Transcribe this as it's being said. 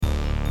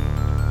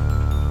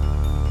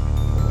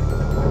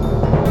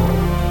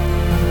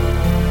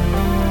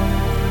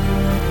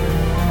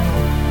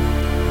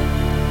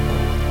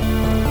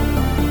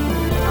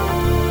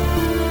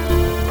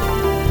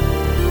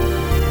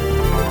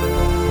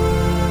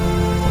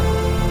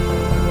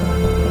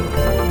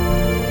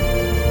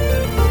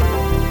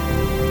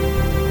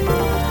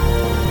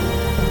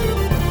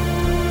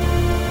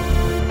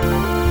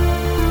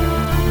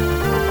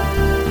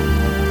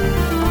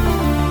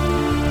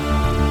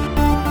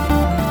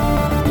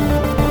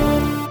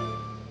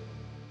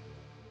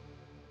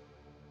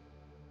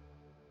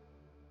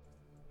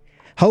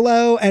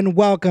Hello and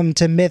welcome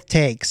to Myth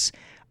Takes.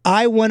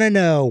 I want to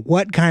know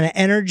what kind of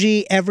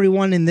energy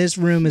everyone in this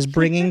room is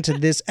bringing to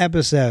this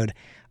episode.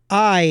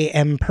 I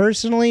am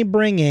personally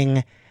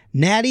bringing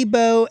Natty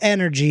Boh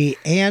energy,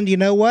 and you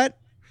know what?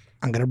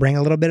 I'm going to bring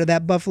a little bit of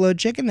that buffalo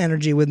chicken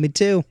energy with me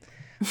too.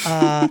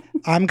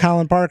 I'm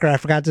Colin Parker. I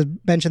forgot to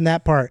mention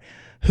that part.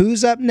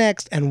 Who's up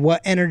next, and what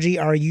energy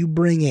are you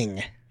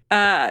bringing?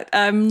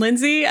 I'm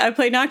Lindsay. I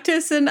play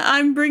Noctis, and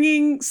I'm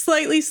bringing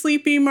slightly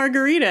sleepy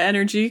margarita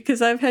energy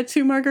because I've had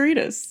 2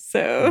 margaritas.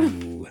 So,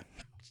 Ooh,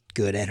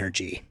 good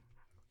energy.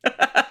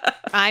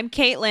 I'm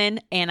Caitlin,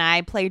 and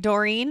I play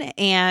Doreen,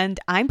 and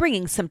I'm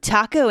bringing some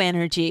taco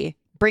energy,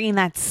 bringing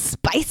that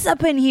spice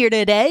up in here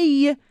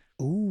today.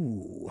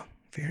 Ooh,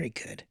 very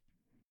good.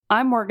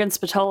 I'm Morgan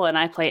Spatola, and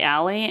I play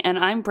Allie, and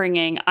I'm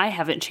bringing I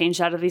haven't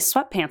changed out of these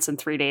sweatpants in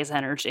 3 days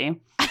energy.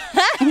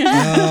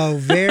 Oh,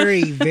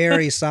 very,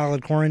 very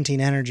solid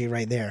quarantine energy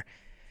right there.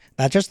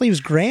 That just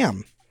leaves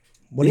Graham.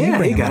 What are you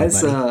bringing, hey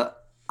guys. buddy?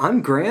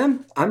 I'm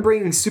Graham. I'm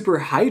bringing super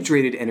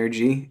hydrated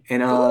energy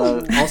and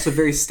also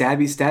very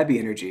stabby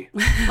energy.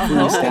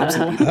 Really stab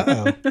some people.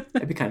 Uh-oh.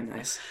 That'd be kind of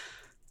nice.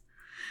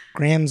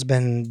 Graham's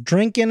been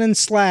drinking and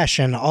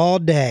slashing all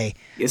day.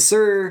 Yes,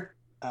 sir.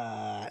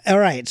 All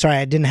right. Sorry,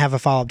 I didn't have a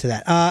follow-up to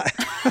that.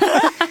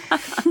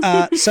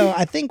 So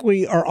I think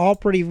we are all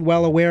pretty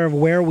well aware of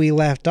where we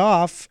left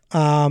off,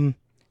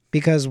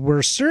 because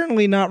we're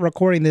certainly not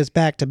recording this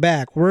back to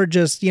back. We're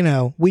just,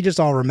 we just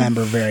all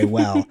remember very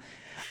well.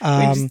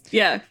 I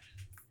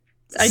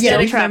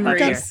Steel trap memory.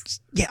 here.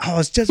 Yeah, I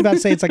was just about to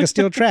say it's like a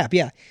steel trap.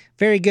 Yeah,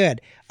 very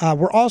good.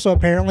 We're also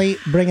apparently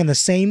bringing the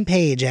same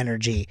page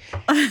energy.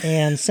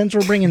 And since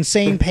we're bringing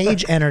same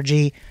page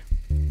energy,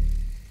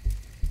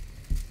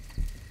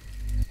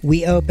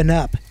 we open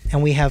up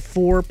and we have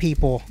 4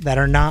 people that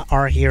are not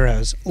our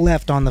heroes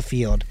left on the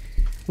field.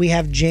 We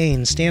have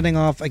Jane standing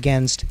off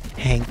against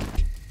Hank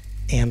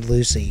and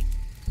Lucy.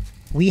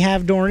 We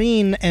have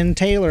Doreen and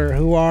Taylor,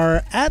 who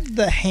are at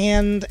the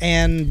hand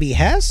and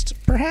behest,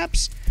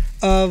 perhaps,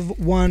 of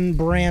one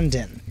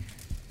Brandon.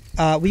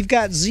 We've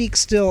got Zeke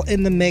still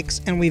in the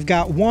mix, and we've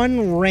got one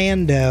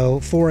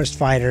rando forest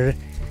fighter.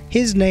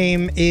 His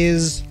name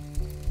is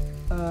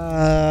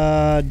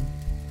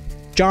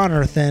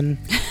Jonathan.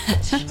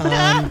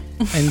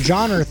 And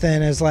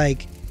Jonathan is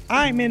like,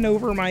 I'm in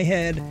over my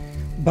head,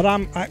 but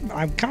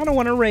I kind of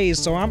want to raise,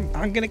 so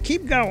I'm gonna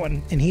keep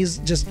going. And he's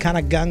just kind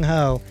of gung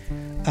ho.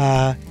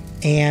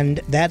 And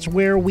that's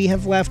where we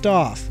have left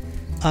off.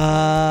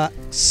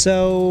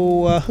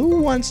 So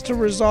who wants to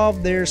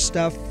resolve their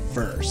stuff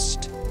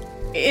first?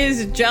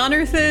 Is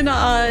Jonathan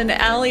on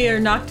Allie or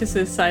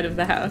Noctis's side of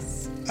the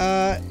house?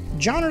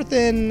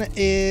 Jonathan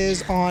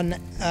is on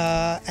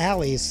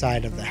Allie's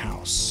side of the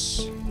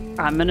house.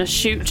 I'm gonna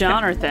shoot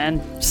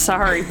Jonathan.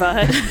 Sorry,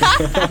 bud.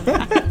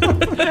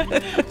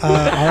 All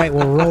right,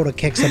 we'll roll to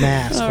kick some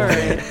ass All for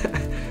right. it.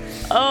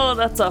 Oh,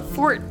 that's a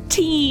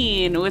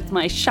 14 with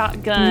my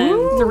shotgun.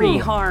 Woo. 3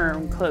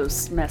 harm,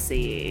 close,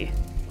 messy.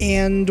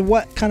 And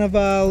what kind of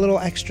a little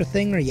extra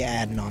thing are you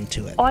adding on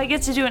to it? Oh, I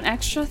get to do an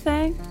extra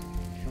thing?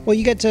 Well,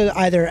 you get to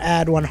either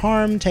add 1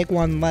 harm, take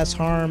 1 less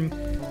harm,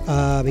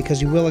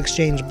 because you will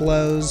exchange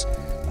blows,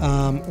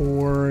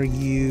 or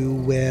you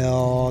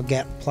will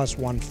get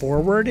 +1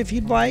 forward if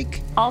you'd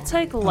like. I'll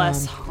take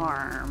less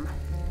harm.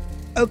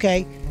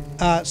 Okay,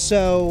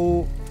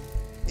 so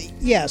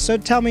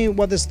tell me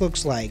what this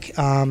looks like,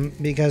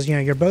 because,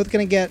 you're both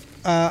going to get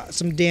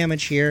some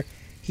damage here.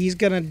 He's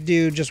going to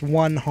do just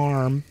 1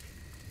 harm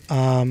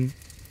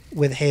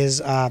with his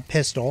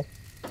pistol,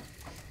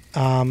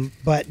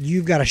 but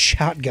you've got a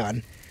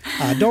shotgun.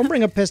 Don't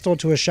bring a pistol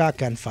to a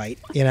shotgun fight,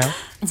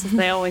 That's what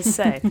they always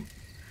say.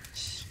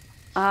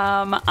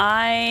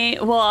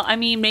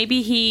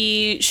 Maybe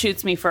he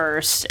shoots me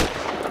first,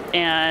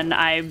 and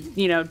I'm,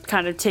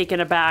 kind of taken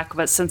aback,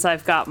 but since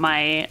I've got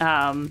my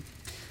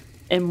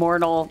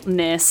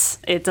immortalness,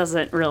 it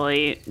doesn't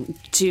really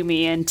do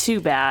me in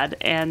too bad.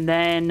 And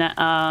then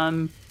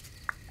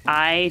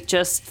I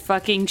just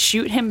fucking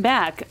shoot him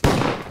back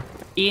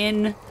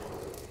in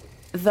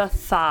the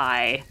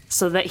thigh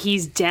so that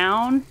he's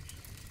down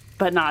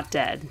but not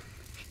dead.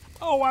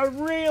 Oh, I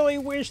really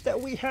wish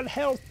that we had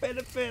health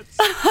benefits.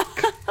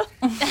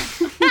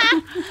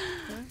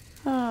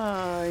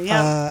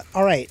 Yeah.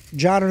 All right,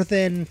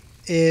 Jonathan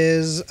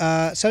is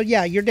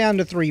you're down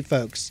to 3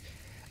 folks.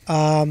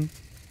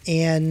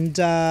 And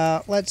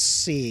let's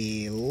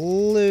see,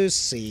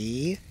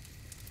 Lucy,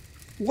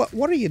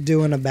 what are you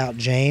doing about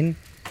Jane?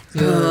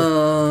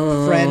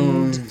 Your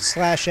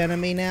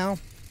friend/enemy now?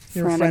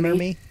 Your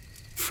Frenemy.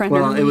 frenemy?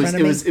 Well, it was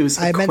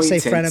I meant to say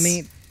acquaintance.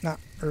 frenemy, not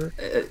her.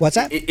 What's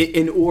that?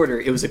 In order,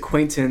 it was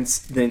acquaintance,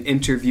 then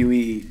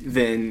interviewee,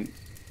 then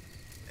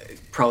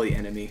probably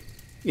enemy.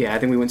 Yeah, I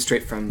think we went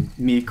straight from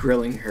me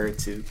grilling her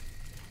to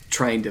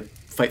trying to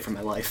fight for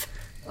my life.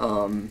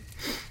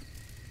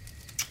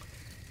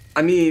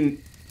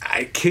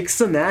 I kick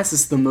some ass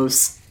is the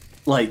most,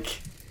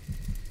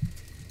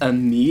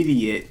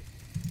 immediate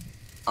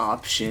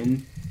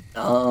option.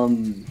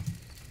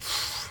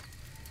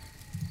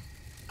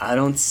 I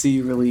don't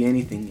see really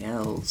anything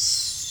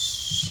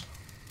else.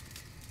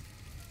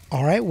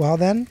 All right, well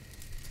then,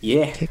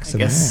 Yeah, kick I some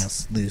guess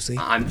ass, Lucy.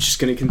 I'm just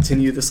gonna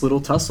continue this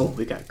little tussle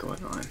we got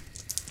going on.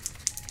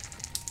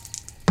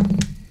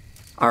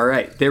 All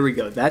right, there we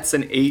go. That's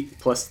an 8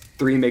 plus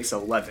 3 makes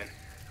 11.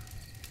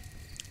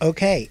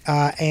 Okay,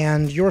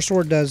 and your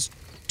sword does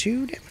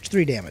 2 damage,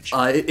 3 damage.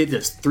 It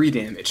does 3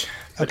 damage.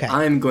 But Okay.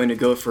 I'm going to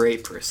go for a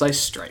precise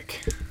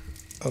strike.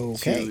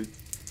 Okay. To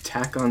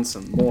tack on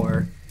some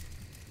more.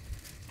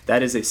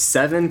 That is a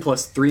 7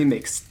 plus 3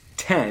 makes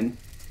 10.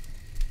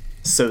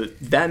 So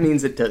that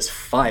means it does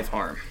 5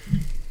 harm.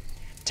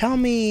 Tell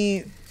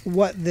me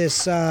what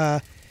this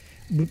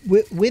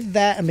with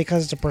that, and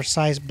because it's a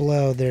precise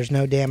blow, there's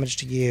no damage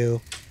to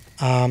you.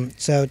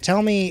 So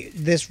tell me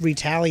this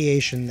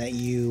retaliation that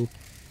you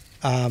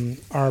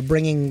are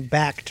bringing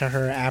back to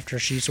her after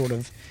she sort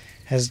of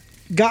has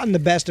gotten the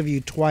best of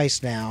you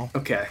twice now.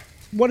 Okay.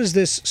 What does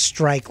this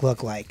strike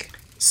look like?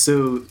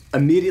 So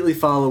immediately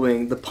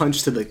following the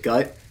punch to the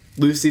gut,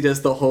 Lucy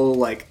does the whole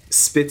like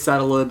spits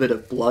out a little bit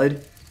of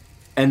blood,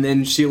 and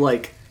then she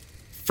like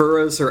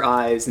furrows her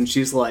eyes and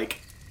she's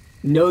like,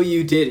 "No,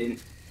 you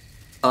didn't."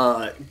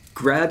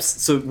 Grabs,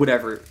 so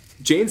whatever.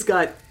 Jane's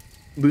got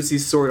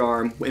Lucy's sword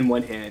arm in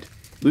one hand.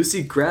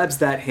 Lucy grabs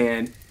that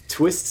hand,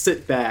 twists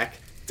it back,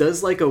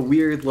 does like a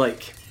weird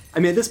like. I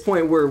mean, at this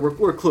point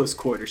we're close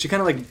quarters. She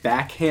kind of like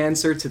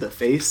backhands her to the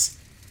face,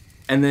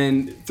 and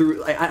then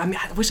through. I mean,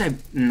 I wish I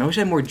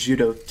had more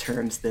judo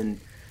terms than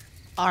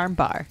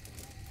Armbar.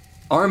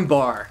 arm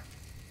bar.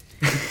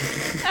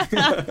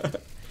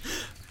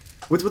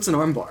 What's an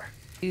arm bar?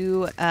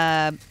 You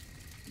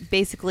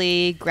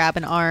basically grab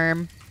an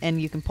arm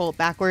and you can pull it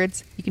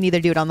backwards. You can either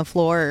do it on the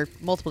floor or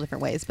multiple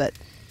different ways, but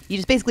you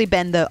just basically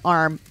bend the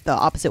arm the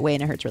opposite way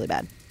and it hurts really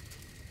bad.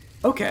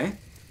 Okay.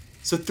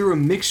 So through a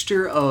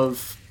mixture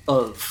of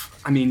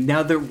I mean,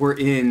 now that we're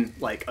in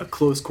like a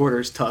close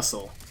quarters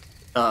tussle,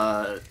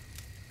 I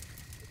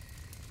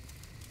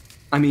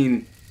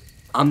mean,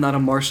 I'm not a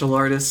martial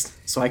artist,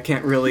 so I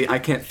can't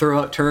throw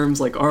out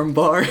terms like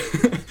armbar.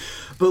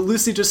 But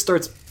Lucy just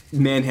starts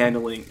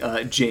manhandling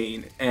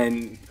Jane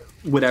and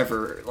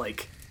whatever,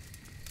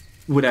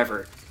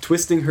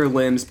 twisting her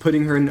limbs,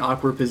 putting her in an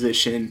awkward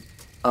position,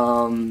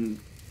 and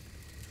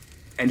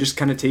just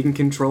kind of taking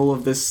control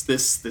of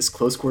this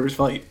close quarters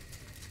fight.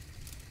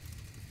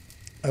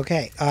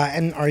 Okay,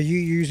 and are you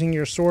using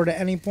your sword at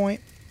any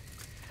point?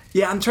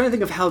 Yeah, I'm trying to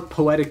think of how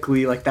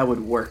poetically like that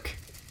would work.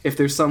 If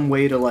there's some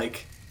way to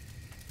like,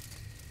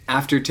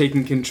 after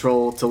taking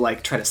control, to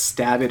like try to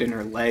stab it in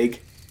her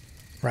leg.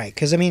 Right,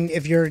 because I mean,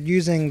 if you're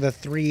using the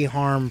 3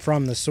 harm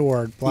from the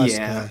sword plus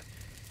Yeah.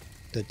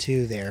 the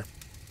 2 there.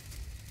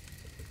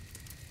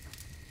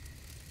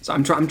 So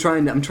I'm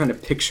trying to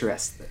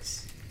picturesque this.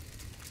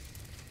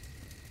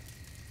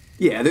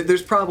 Yeah,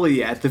 there's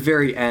probably at the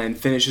very end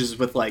finishes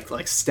with like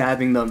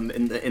stabbing them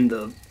in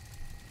the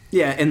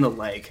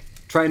leg,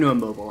 trying to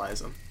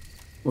immobilize them.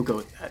 We'll go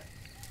with that.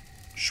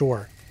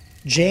 Sure.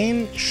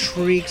 Jane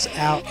shrieks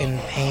out in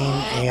pain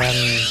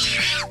and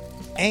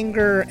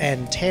anger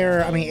and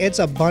terror. I mean, it's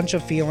a bunch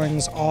of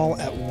feelings all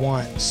at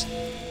once.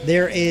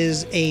 There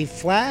is a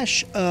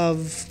flash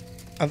of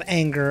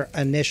anger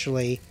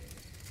initially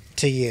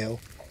to you,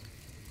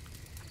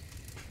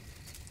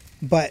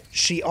 but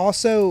she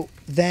also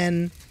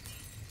then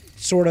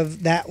sort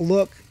of, that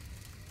look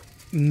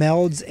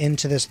melds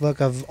into this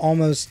look of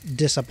almost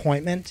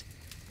disappointment,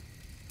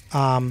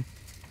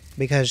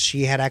 because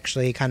she had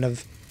actually kind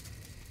of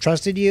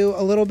trusted you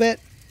a little bit,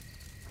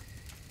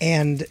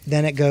 and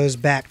then it goes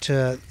back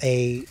to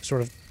a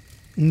sort of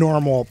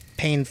normal,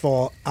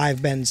 painful,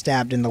 I've been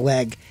stabbed in the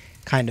leg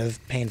kind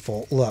of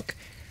painful look.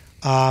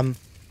 And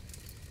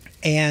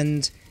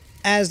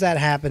as that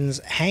happens,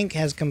 Hank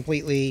has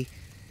completely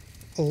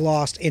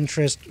lost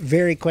interest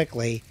very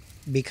quickly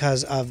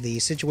because of the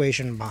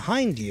situation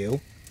behind you,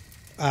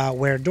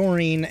 where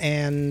Doreen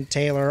and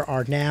Taylor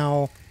are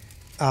now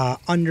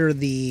under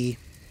the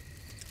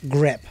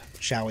grip,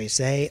 shall we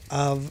say,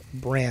 of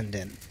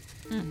Brandon.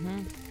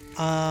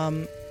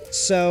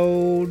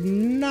 So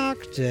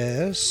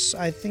Noctis,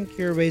 I think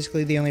you're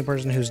basically the only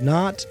person who's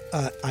not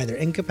either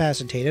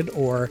incapacitated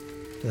or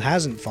who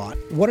hasn't fought.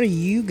 What are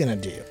you gonna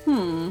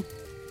do?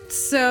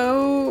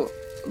 So,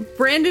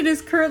 Brandon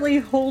is currently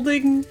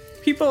holding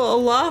people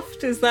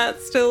aloft. Is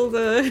that still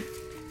the...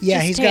 Yeah,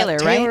 Just he's Taylor,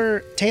 got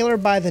right? Taylor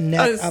by the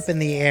neck Oh, up in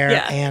the air,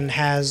 yeah. and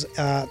has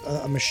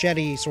a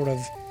machete sort of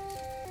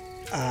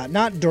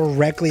not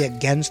directly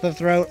against the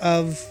throat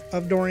of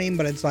Doreen,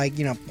 but it's like,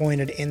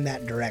 pointed in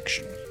that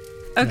direction.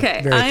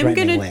 Okay, very I'm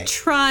threatening gonna way.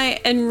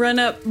 try and run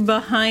up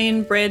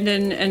behind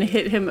Brandon and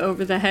hit him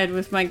over the head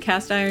with my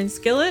cast iron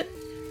skillet.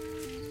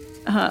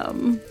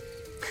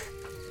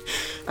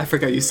 I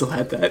forgot you still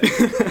had that.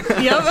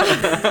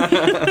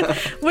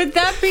 Yep. Would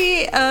that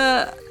be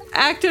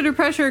act under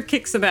pressure,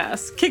 kick some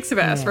ass? Kick some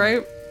ass,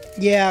 right?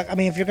 Yeah, I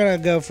mean, if you're gonna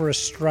go for a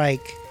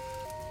strike,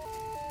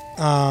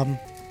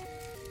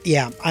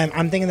 yeah,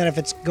 I'm thinking that if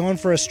it's going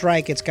for a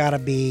strike, it's gotta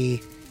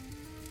be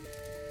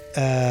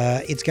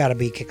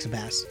kick some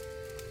ass.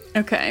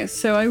 Okay,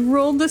 so I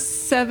rolled a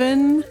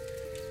 7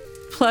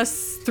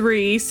 plus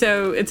 3,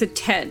 so it's a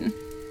 10.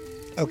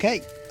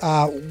 Okay.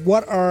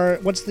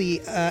 What's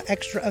the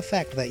extra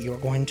effect that you're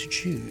going to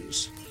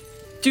choose?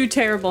 Do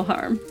terrible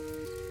harm.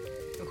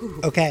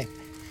 Okay.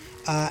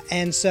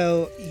 And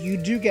so you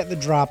do get the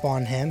drop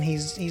on him.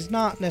 He's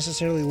not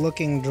necessarily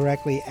looking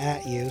directly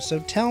at you. So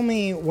tell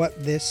me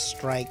what this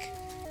strike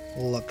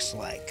looks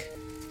like.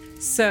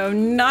 So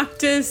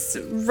Noctis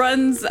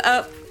runs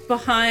up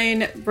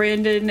behind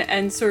Brandon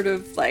and sort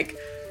of like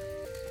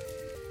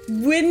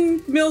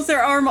windmills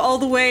their arm all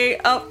the way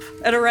up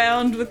and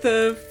around with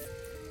the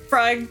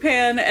frying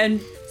pan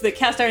and the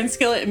cast iron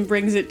skillet and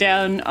brings it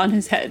down on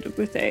his head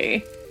with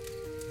a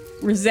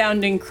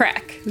resounding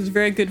crack. It was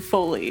very good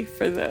Foley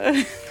for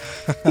the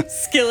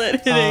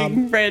skillet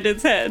hitting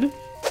Brandon's head.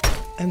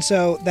 And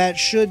so that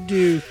should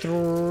do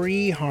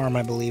 3 harm,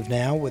 I believe,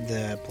 now with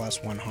the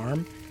 +1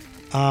 harm.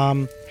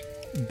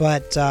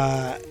 But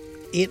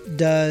it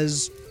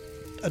does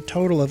a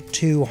total of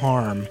 2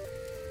 harm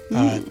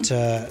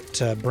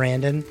to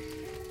Brandon.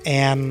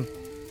 And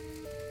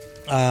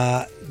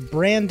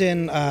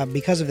Brandon,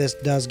 because of this,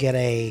 does get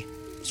a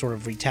sort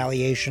of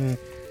retaliation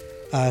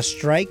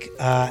strike.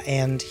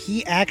 And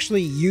he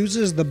actually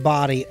uses the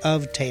body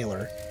of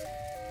Taylor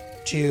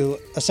to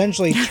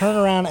essentially turn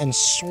around and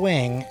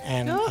swing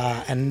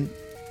and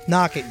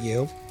knock at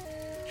you.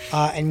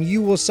 And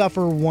you will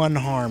suffer 1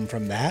 harm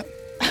from that.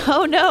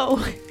 Oh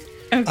no.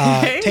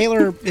 Okay.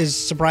 Taylor is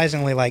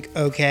surprisingly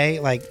okay.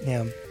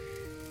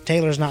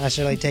 Taylor's not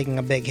necessarily taking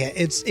a big hit.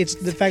 It's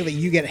the fact that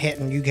you get hit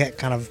and you get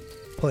kind of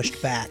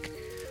pushed back.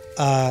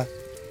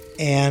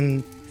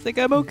 And It's like,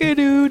 I'm okay,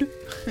 dude.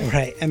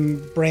 right,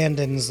 and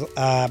Brandon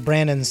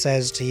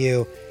says to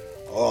you,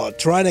 "Oh,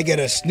 trying to get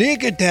a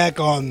sneak attack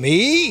on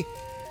me?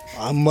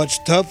 I'm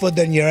much tougher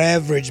than your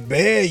average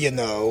bear, you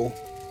know."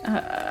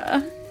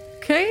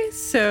 Okay,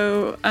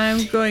 so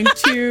I'm going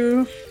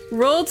to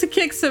roll to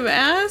kick some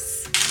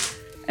ass.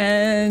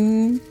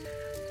 And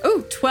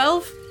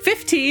 12,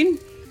 15.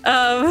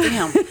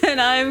 Damn.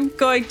 And I'm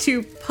going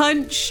to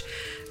punch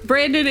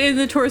Brandon in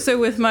the torso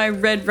with my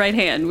red right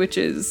hand, which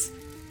is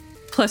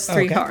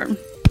 +3 Okay. harm.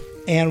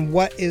 And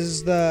what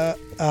is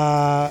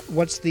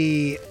what's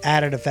the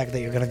added effect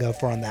that you're going to go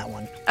for on that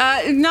one?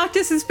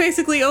 Noctis is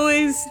basically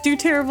always do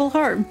terrible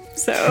harm.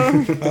 So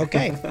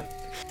Okay.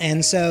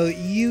 And so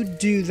you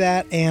do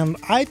that, and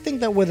I think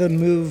that with a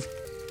move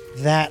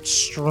that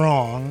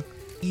strong,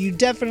 you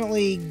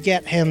definitely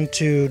get him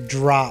to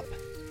drop,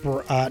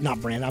 not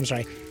Brandon, I'm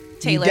sorry.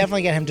 Taylor. You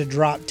definitely get him to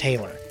drop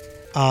Taylor.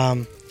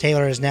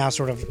 Taylor is now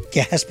sort of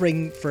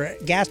gasping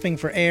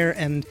for air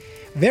and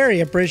very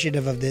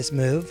appreciative of this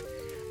move.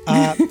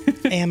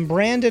 And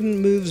Brandon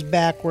moves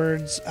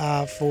backwards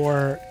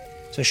so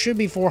it should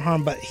be 4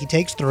 harm, but he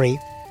takes 3.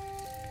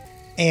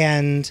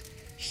 And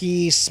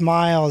he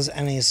smiles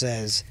and he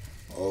says,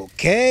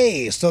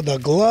 "Okay, so the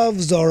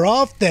gloves are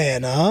off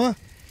then, huh?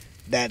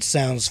 That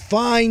sounds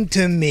fine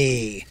to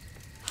me."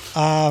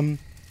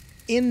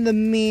 In the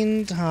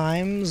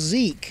meantime,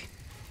 Zeke,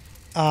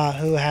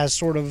 who has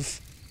sort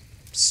of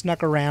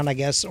snuck around, I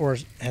guess, or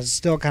has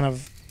still kind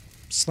of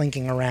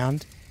slinking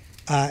around,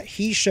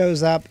 he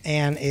shows up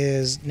and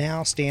is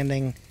now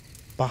standing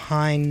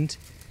behind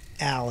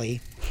Allie.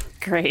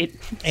 Great.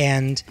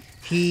 And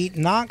he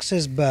knocks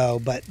his bow,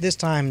 but this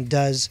time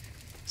does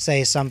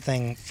say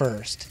something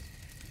first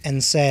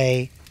and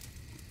say,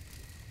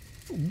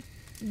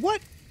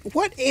 What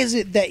is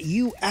it that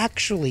you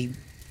actually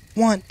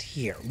want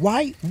here?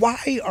 Why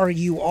are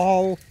you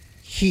all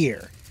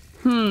here?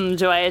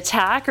 Do I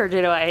attack or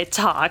do I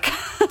talk?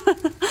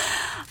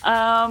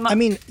 I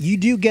mean, you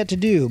do get to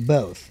do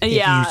both if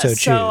Yeah, you so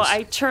choose. so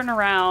I turn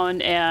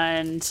around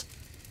and,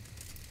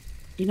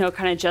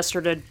 kind of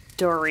gesture to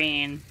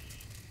Doreen.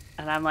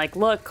 And I'm like,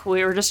 "Look,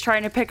 we were just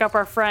trying to pick up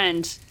our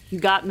friend. You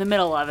got in the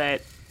middle of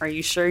it. Are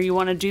you sure you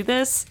want to do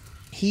this?"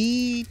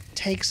 He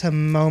takes a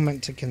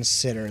moment to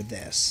consider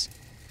this.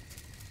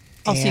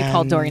 Also, you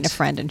called And Doreen a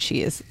friend, and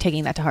she is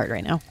taking that to heart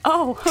right now.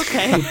 Oh,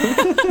 okay.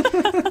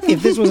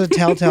 If this was a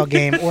Telltale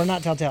game, or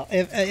not Telltale,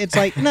 it's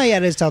like, no, yeah,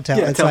 it is Telltale.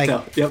 Yeah, it's Telltale.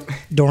 like, Yep.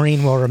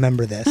 Doreen will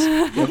remember this.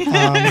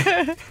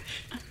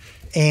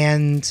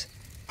 And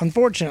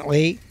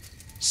unfortunately,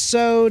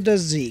 so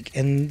does Zeke.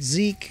 And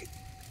Zeke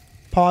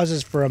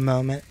pauses for a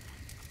moment,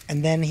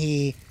 and then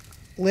he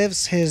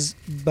lifts his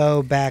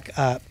bow back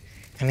up,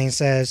 and he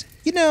says,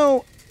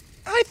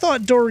 I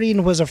thought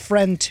Doreen was a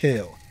friend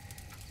too.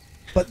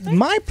 But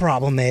my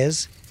problem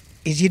is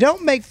you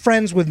don't make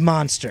friends with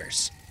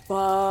monsters.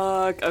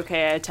 Fuck.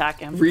 Okay, I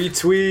attack him.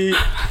 Retweet.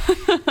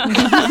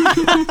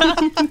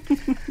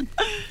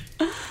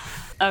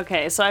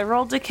 Okay, so I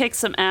rolled to kick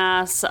some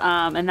ass,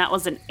 and that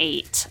was an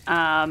 8.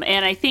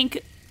 And I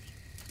think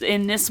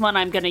in this one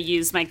I'm going to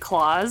use my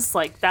claws.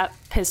 Like, that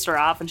pissed her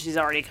off, and she's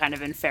already kind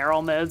of in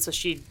feral mode, so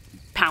she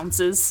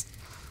pounces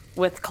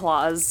with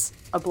claws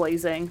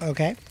ablazing.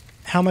 Okay.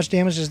 How much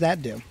damage does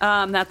that do?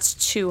 That's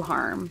 2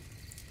 harm.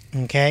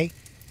 Okay.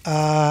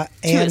 To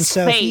And his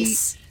so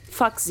face.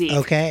 Fuck Zeke.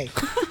 Okay.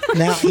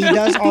 Now he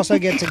does also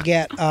get to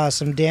get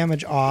some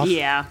damage off.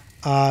 Yeah.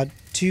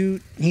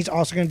 He's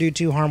also going to do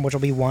 2 harm, which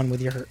will be 1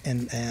 with your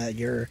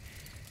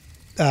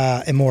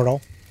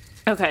immortal.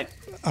 Okay.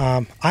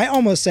 I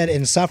almost said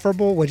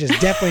insufferable, which is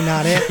definitely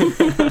not it.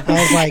 I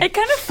was like, It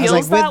kind of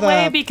feels that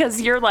way because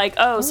you're like,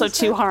 oh, so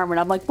 2 harm, and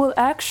I'm like, well,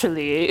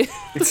 actually.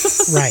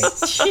 right.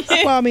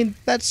 Well, I mean,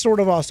 that's sort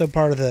of also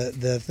part of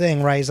the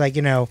thing, right? It's like,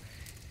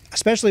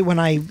 especially when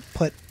I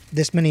put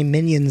this many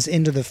minions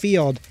into the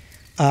field,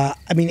 I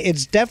mean,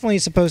 it's definitely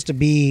supposed to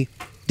be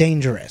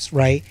dangerous,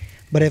 right?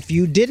 But if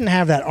you didn't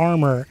have that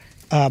armor,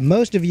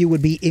 most of you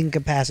would be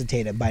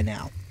incapacitated by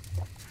now.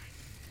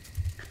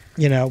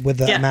 With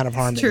the amount of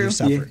harm that true. you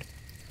suffered.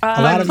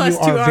 A lot of you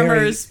are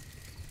armor is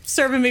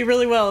serving me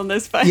really well in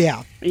this fight.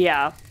 Yeah.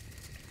 Yeah.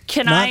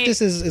 Can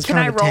Noctis is can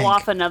kind I of a roll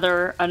tank. off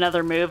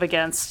another move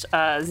against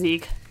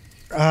Zeke?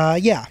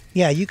 Yeah,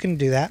 you can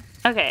do that.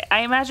 Okay,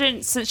 I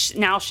imagine since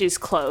now she's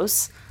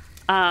close,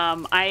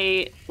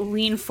 I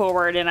lean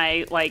forward and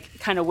I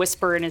kind of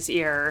whisper in his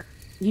ear,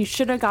 "You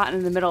should have gotten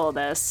in the middle of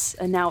this,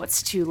 and now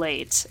it's too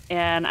late."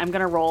 And I'm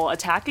gonna roll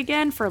attack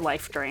again for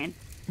life drain.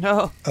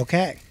 No.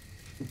 Okay.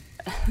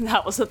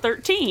 That was a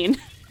 13.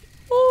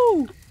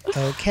 Ooh.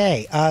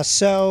 Okay.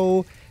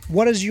 So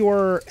what is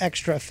your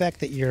extra effect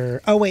that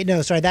you're... Oh, wait,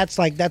 no, sorry. That's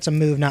a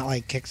move, not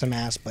like kick some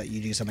ass, but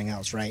you do something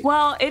else, right?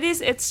 Well,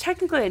 it's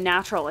technically a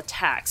natural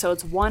attack, so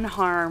it's 1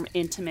 harm,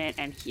 intimate,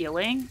 and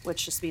healing,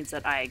 which just means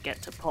that I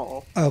get to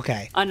pull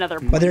Okay. another.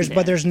 But there's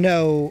point in.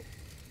 no...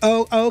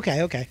 Oh,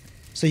 okay.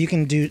 So you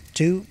can do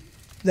 2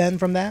 then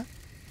from that?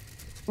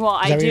 Well,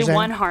 that I what you're do saying?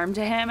 1 harm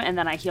to him, and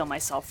then I heal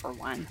myself for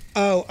 1.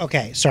 Oh,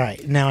 okay. Sorry.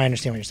 Now I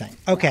understand what you're saying.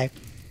 Okay.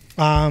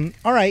 All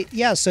right.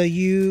 Yeah, so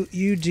you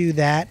do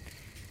that,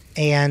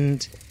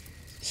 and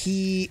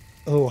he's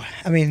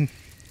going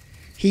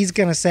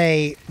to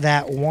say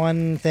that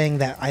one thing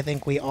that I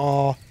think we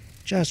all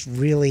just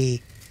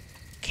really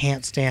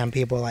can't stand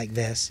people like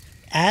this.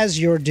 As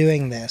you're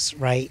doing this,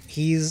 right,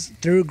 he's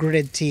through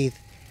gritted teeth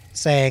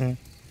saying,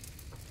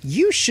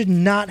 "You should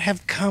not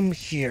have come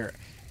here.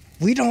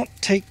 We don't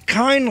take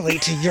kindly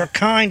to your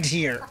kind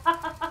here."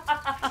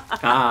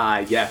 Ah,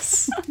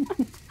 yes.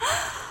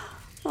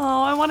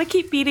 Oh, I want to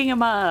keep beating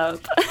him up.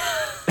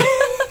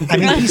 I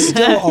mean, he's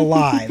still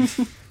alive,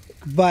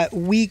 but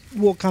we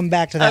will come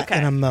back to that Okay.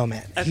 in a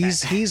moment. Okay.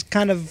 He's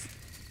kind of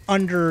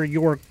under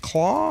your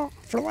claw,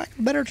 for lack of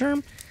a better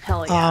term.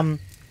 Hell yeah.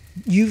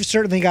 You've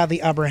certainly got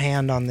the upper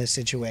hand on this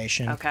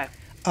situation. Okay.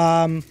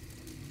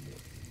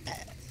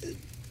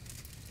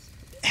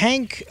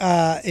 Hank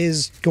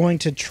is going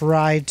to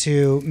try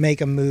to make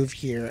a move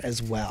here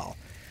as well.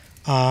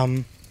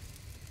 I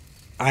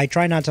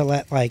try not to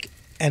let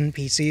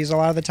NPCs a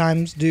lot of the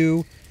times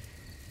do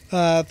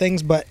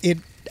things, but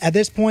at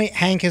this point,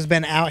 Hank has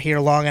been out here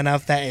long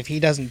enough that if he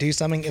doesn't do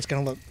something, it's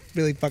going to look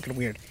really fucking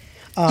weird.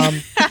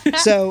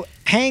 So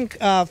Hank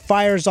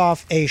fires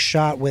off a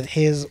shot with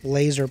his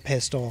laser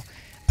pistol,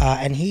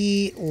 and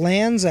he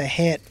lands a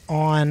hit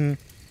on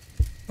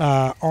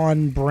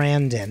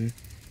Brandon,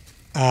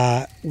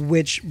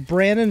 which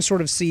Brandon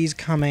sort of sees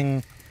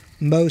coming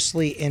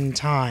mostly in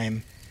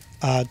time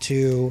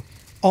to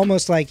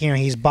almost like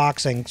he's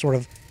boxing, sort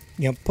of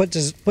puts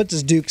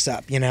his dukes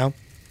up,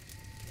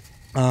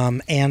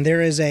 and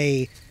there is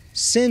a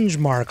singe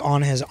mark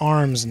on his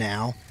arms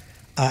now,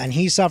 and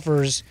he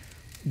suffers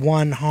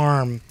 1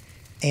 harm,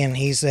 and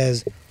he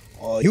says,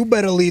 "Oh, you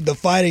better lead the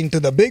fighting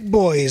to the big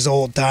boys,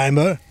 old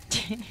timer."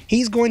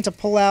 He's going to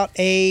pull out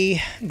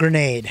a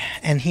grenade,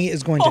 and he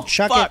is going to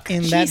chuck fuck. it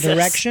in that Jesus.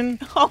 direction.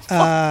 Oh,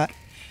 fuck.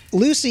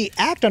 Lucy,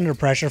 act under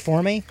pressure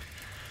for me.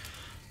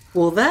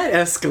 Well, that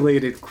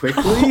escalated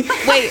quickly.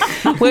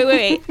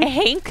 Wait.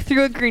 Hank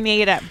threw a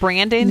grenade at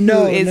Brandon.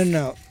 No.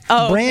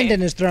 Oh, okay.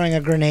 Brandon is throwing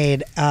a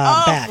grenade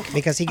back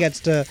because he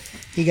gets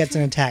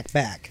an attack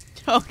back.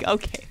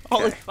 Okay.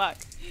 Holy fuck.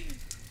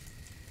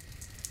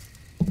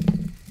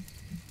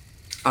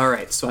 All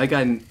right, so I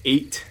got an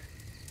 8,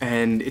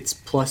 and it's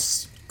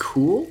plus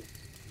cool.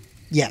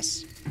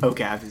 Yes.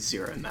 Okay, I have a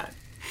 0 in that.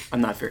 I'm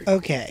not very.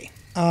 Okay.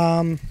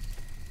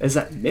 Is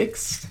that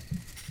mixed?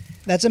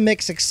 That's a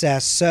mixed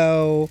success.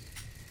 So,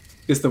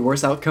 Is the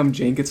worst outcome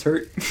Jane gets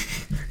hurt?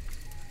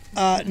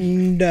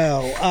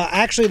 no.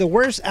 Actually, the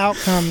worst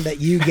outcome that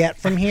you get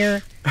from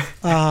here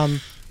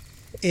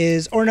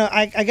is, or no,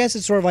 I guess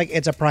it's sort of like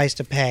it's a price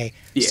to pay.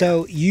 Yeah.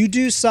 So you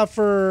do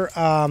suffer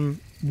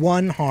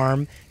 1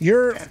 harm.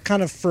 You're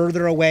kind of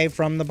further away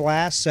from the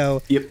blast,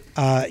 so Yep.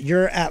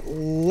 you're at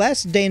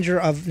less danger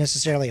of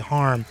necessarily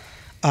harm.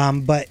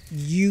 But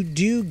you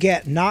do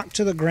get knocked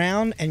to the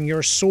ground, and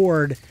your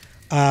sword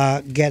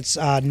gets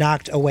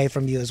knocked away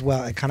from you as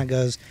well. It kind of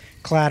goes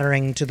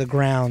clattering to the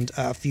ground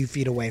a few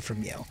feet away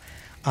from you.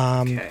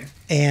 Okay.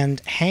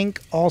 And Hank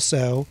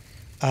also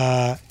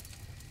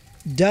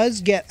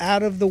does get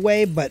out of the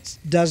way, but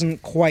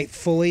doesn't quite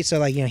fully.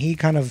 So, he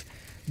kind of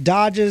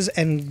dodges,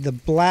 and the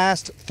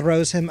blast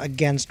throws him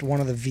against one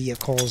of the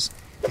vehicles,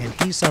 and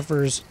he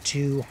suffers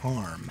 2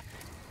 harm.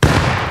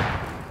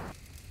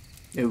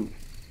 Ooh.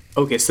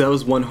 Okay, so that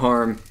was 1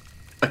 harm,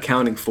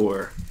 accounting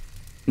for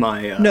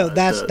my No,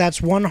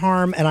 that's one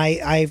harm, and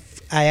I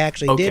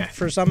actually did Okay.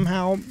 for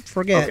somehow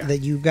forget Okay. that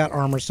you've got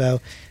armor, so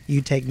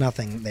you take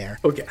nothing there.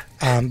 Okay.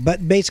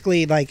 But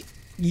basically, like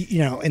you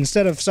know,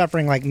 instead of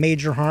suffering like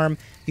major harm,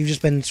 you've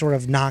just been sort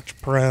of knocked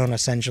prone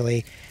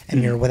essentially,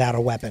 and you're without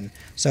a weapon.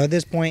 So at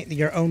this point,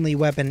 your only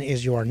weapon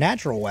is your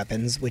natural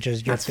weapons, which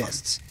is your That's fine.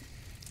 fists.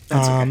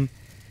 That's okay.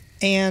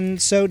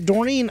 And so,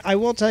 Doreen, I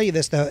will tell you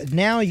this though.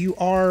 Now you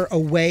are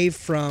away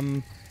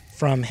from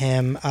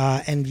him,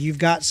 and you've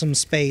got some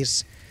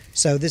space.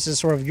 So this is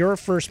sort of your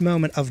first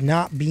moment of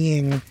not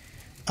being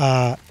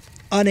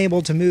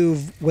unable to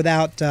move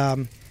without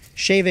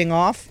shaving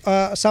off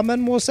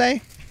someone. We'll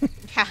say.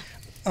 Yeah.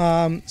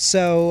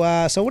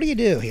 So what do you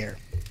do here?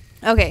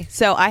 Okay,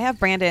 so I have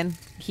Brandon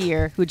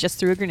here who just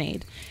threw a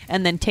grenade.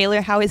 And then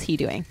Taylor, how is he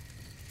doing?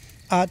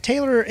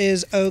 Taylor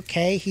is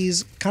okay.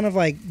 He's kind of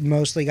like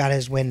mostly got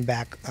his wind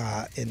back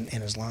in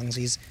his lungs.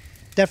 He's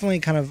definitely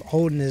kind of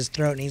holding his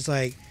throat, and he's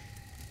like,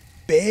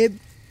 "Babe,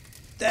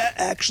 that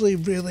actually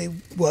really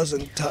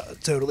wasn't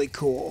totally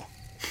cool.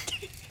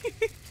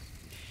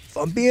 If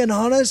I'm being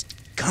honest,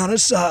 kind of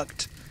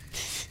sucked."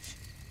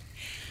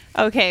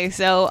 Okay,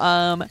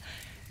 so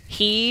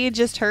he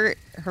just hurt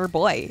her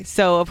boy.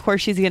 So of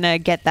course she's gonna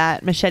get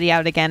that machete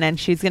out again, and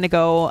she's gonna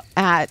go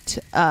at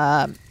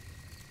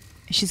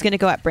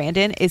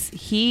Brandon. Does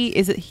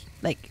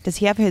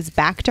he have his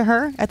back to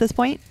her at this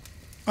point?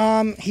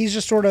 He's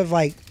just sort of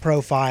like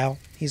profile.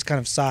 He's kind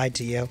of side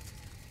to you.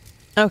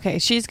 Okay,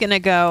 she's gonna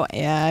go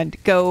and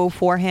go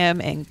for him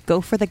and go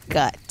for the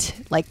gut,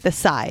 like the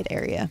side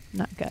area,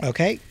 not gut.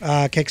 Okay,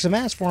 kick some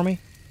ass for me.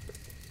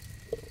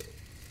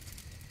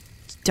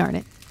 Darn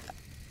it.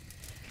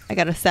 I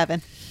got a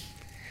 7.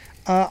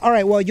 All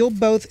right, well, you'll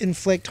both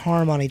inflict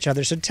harm on each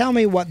other. So tell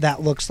me what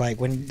that looks like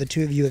when the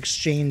two of you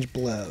exchange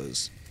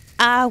blows.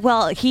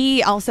 Well,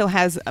 he also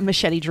has a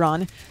machete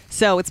drawn.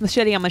 So it's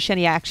machete on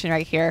machete action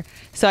right here.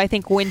 So I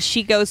think when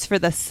she goes for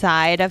the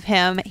side of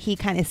him, he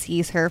kind of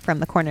sees her from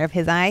the corner of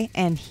his eye,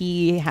 and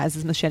he has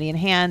his machete in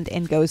hand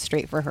and goes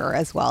straight for her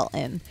as well,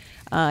 and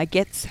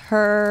gets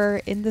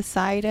her in the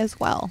side as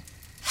well.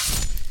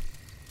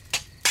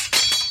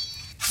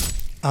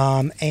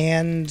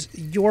 And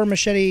your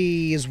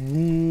machete is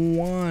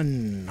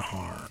 1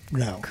 harm.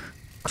 No.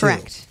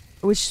 Correct.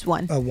 Which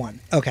one? 1.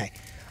 Okay.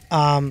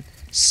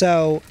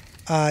 So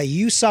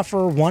you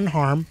suffer 1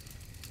 harm.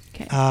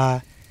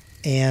 Okay.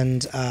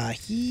 And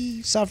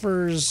he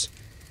suffers.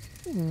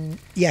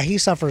 Yeah, he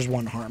suffers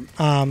 1 harm.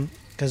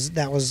 Because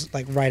that was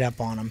like right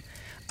up on him.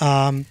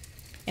 And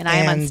I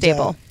am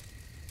unstable.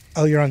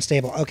 Oh, you're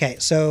unstable. Okay,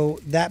 so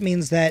that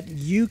means that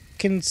you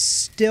can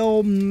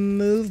still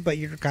move, but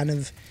you're kind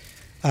of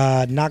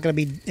not going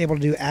to be able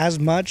to do as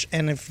much.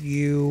 And if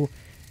you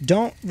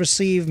don't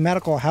receive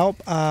medical help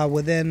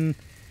within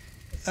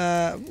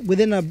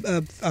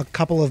a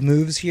couple of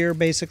moves here,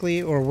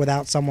 basically, or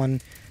without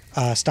someone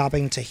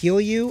stopping to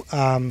heal you,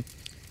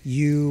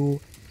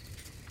 you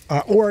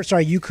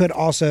could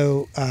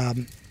also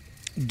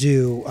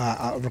do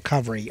a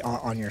recovery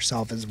on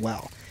yourself as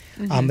well.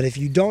 But if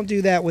you don't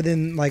do that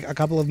within like a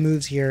couple of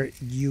moves here,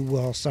 you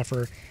will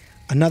suffer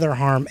another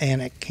harm,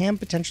 and it can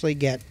potentially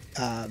get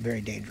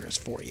very dangerous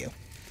for you.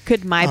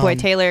 Could my boy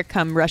Taylor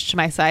come rush to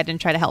my side and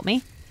try to help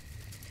me?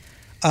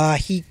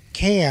 He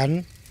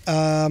can.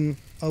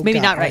 Maybe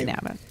not right now,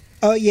 but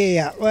Oh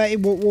yeah. Well,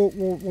 we'll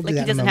do like that. he in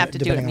a doesn't have moment, to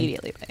do it depending on-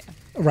 immediately. But yeah.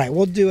 Right,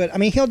 we'll do it. I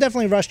mean, he'll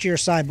definitely rush to your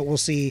side, but we'll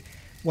see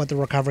what the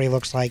recovery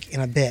looks like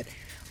in a bit.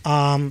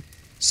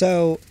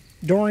 So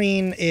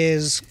Doreen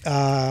is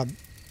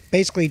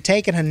basically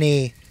taking a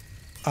knee,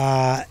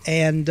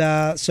 and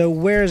so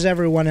where's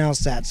everyone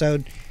else at?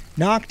 So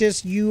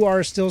Noctis, you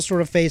are still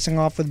sort of facing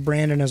off with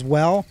Brandon as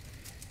well.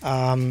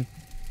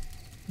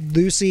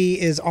 Lucy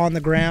is on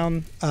the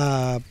ground,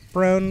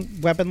 prone,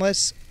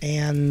 weaponless,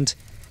 and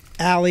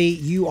Allie,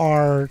 you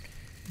are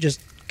just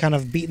kind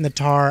of beating the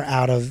tar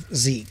out of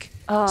Zeke.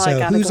 Oh, so I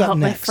gotta who's go up help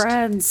next? my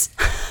friends.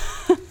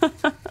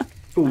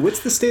 Ooh, what's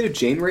the state of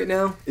Jane right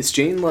now? Is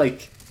Jane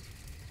like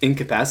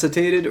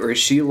incapacitated, or is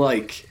she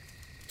like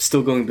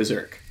still going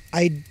berserk?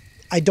 I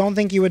don't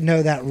think you would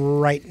know that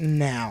right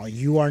now.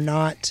 You are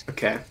not.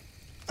 Okay.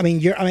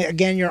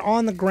 Again, you're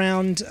on the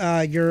ground.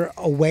 You're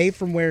away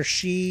from where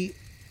she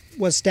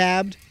was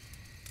stabbed.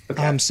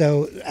 Okay.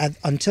 So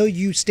until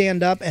you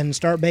stand up and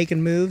start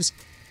making moves,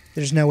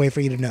 there's no way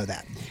for you to know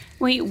that.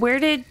 Wait, where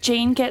did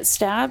Jane get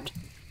stabbed?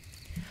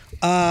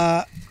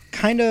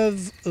 Kind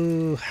of.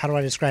 How do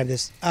I describe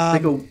this?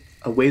 Like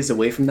a ways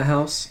away from the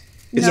house?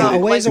 Is Yeah, it a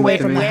ways like away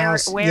in from the the-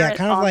 house. Where Yeah,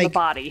 kind of on like- the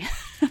body.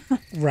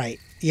 Right.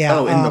 Yeah.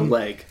 Oh, in the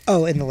leg.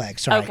 Oh, in the leg.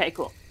 Sorry. Okay,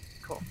 cool.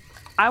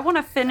 I want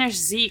to finish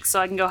Zeke so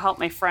I can go help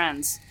my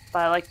friends, but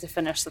I like to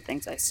finish the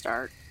things I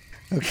start.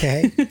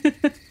 Okay.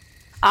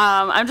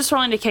 I'm just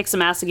rolling to kick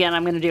some ass again.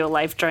 I'm going to do a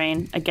life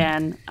drain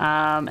again,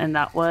 and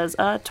that was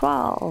a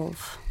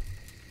 12.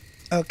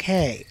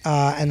 Okay,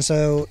 and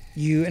so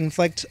you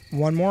inflict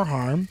 1 more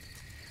harm,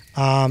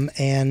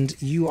 and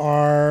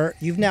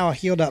you've now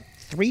healed up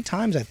 3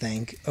 times, I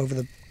think, over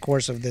the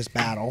course of this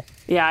battle.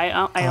 Yeah,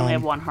 I only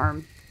have 1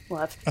 harm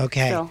left.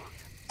 Okay. Still.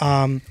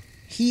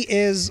 He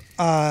is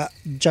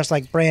just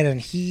like Brandon.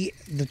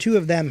 The two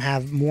of them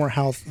have more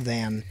health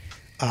than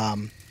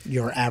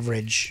your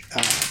average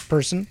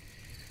person.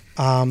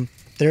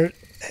 There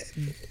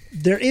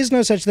is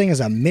no such thing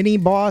as a mini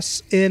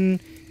boss in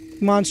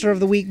Monster of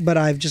the Week, but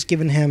I've just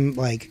given him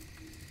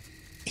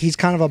he's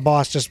kind of a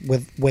boss just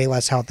with way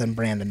less health than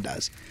Brandon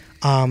does.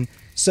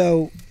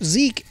 So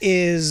Zeke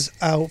is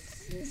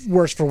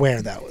worse for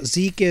wear though.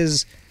 Zeke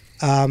is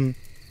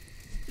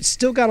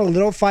still got a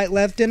little fight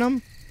left in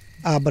him.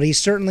 But he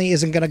certainly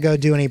isn't going to go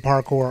do any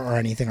parkour or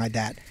anything like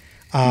that.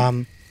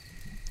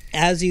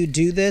 As you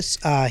do this,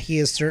 he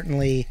is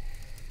certainly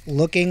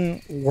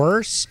looking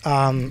worse.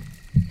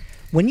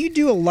 When you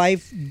do a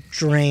life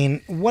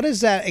drain, what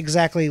does that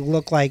exactly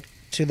look like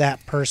to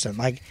that person?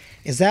 Like,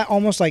 is that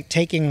almost like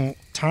taking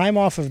time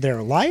off of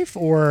their life,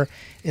 or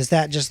is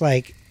that just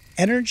like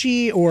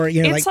energy, or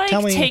it's like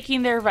tell me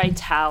taking their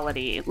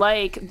vitality.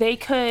 Like they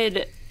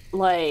could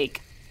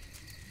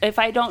if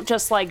I don't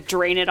just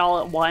drain it all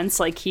at once,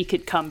 he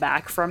could come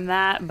back from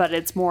that, but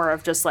it's more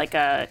of just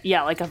a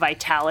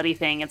vitality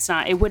thing.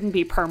 It wouldn't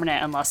be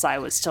permanent unless I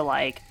was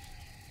to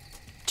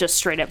just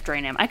straight up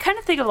drain him. I kind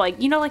of think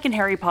of in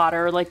Harry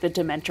Potter, the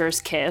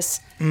Dementor's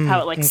kiss,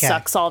 how it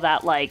sucks all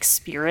that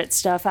spirit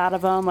stuff out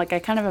of him. I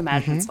kind of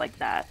imagine it's like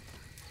that.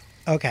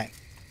 Okay.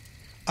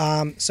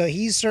 So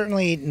he's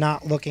certainly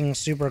not looking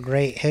super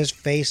great. His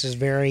face is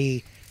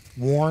very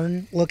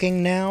worn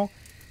looking now.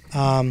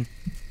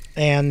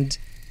 And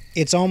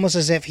it's almost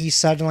as if he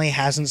suddenly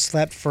hasn't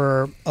slept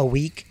for a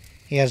week.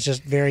 He has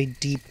just very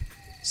deep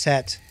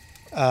set,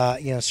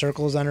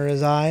 circles under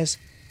his eyes.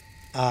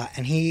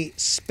 And he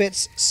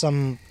spits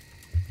some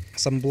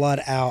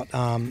blood out,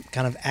 kind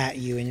of at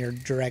you in your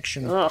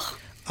direction.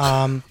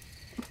 Ugh.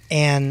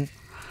 And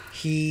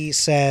he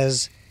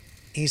says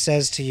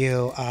to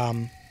you,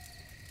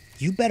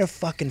 you better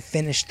fucking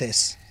finish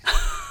this,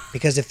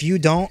 because if you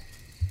don't,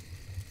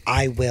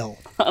 I will.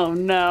 Oh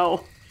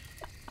no.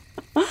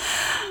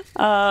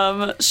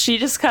 She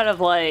just kind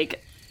of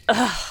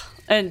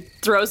and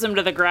throws him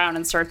to the ground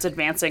and starts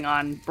advancing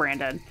on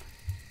Brandon.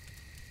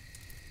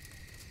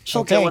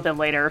 She'll deal with him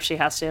later if she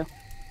has to.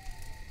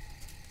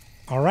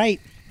 All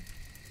right.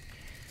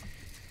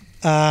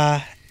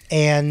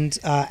 And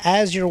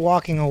as you're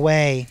walking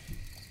away,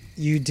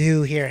 you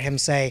do hear him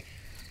say,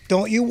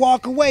 "Don't you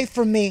walk away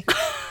from me.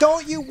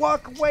 Don't you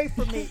walk away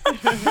from me.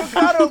 You're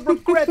gonna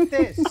regret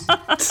this."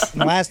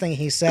 And the last thing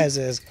he says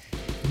is,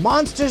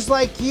 "Monsters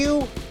like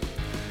you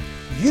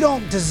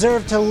don't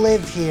deserve to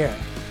live here.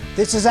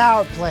 This is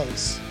our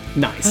place."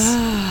 Nice.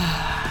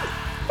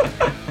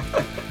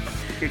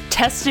 You're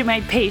testing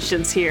my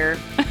patience here.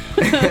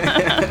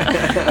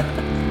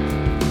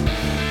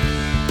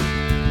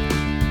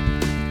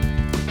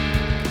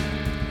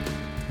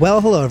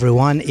 Well, hello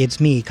everyone. It's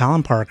me,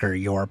 Colin Parker,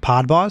 your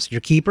pod boss,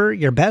 your keeper,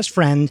 your best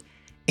friend,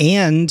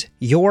 and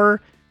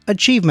your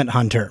achievement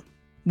hunter.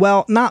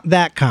 Well, not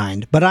that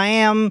kind, but I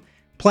am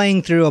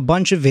playing through a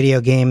bunch of video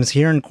games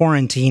here in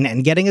quarantine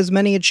and getting as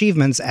many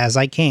achievements as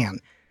I can.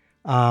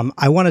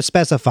 I want to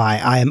specify,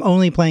 I am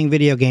only playing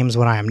video games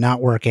when I am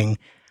not working.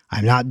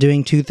 I'm not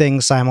doing two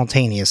things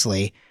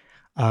simultaneously.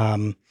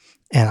 And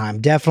I'm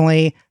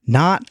definitely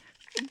not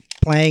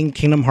playing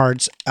Kingdom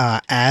Hearts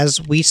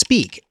as we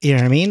speak. You know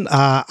what I mean?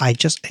 I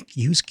just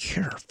use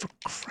Cure, for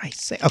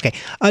Christ's sake. Okay.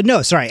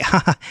 No, sorry.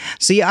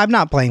 See, I'm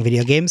not playing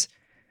video games.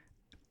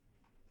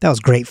 That was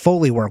great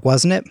Foley work,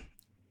 wasn't it?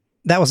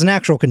 That was an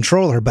actual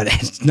controller, but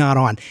it's not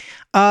on.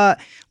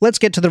 Let's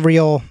get to the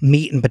real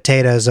meat and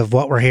potatoes of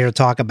what we're here to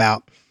talk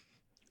about.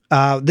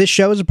 This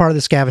show is a part of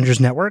the Scavengers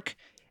Network,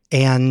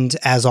 and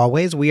as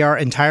always, we are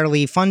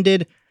entirely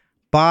funded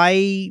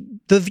by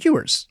the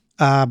viewers,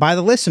 by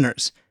the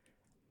listeners.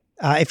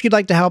 If you'd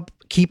like to help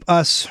keep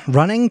us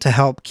running, to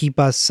help keep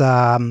us,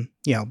 have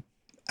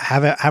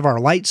our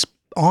lights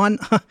on,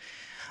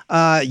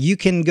 you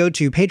can go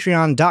to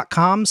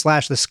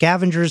patreon.com/the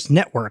Scavengers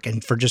Network.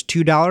 And for just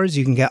 $2,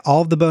 you can get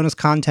all of the bonus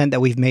content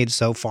that we've made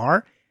so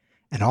far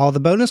and all the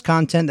bonus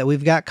content that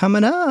we've got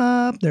coming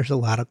up. There's a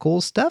lot of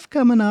cool stuff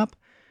coming up.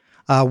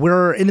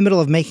 We're in the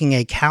middle of making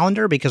a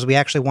calendar because we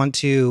actually want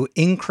to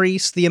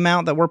increase the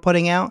amount that we're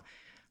putting out,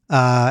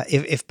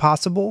 if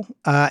possible.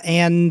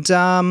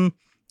 Now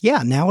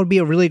would be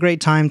a really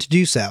great time to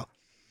do so.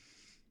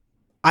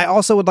 I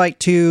also would like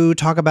to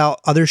talk about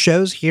other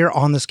shows here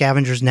on the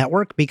Scavengers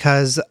Network,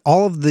 because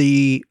all of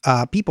the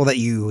people that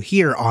you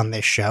hear on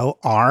this show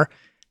are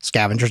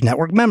Scavengers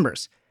Network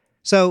members.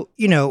 So,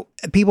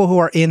 people who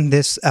are in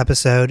this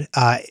episode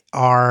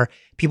are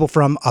people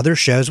from other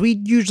shows. We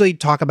usually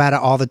talk about it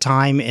all the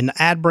time in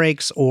ad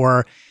breaks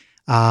or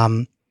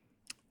in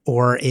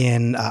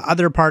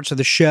other parts of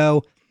the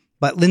show.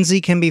 But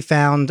Lindsay can be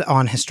found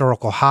on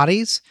Historical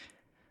Hotties.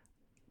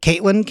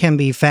 Caitlin can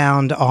be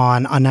found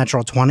on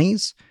Unnatural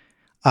 20s.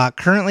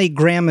 Currently,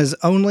 Graham is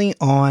only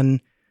on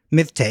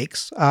Myth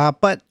Takes,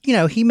 but,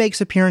 he makes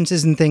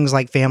appearances in things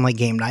like Family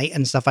Game Night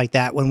and stuff like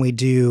that when we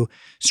do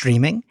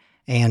streaming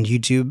and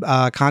YouTube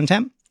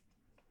content.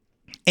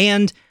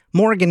 And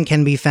Morgan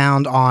can be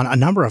found on a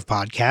number of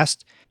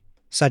podcasts.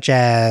 such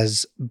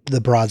as The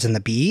Broads and the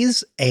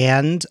Bees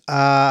and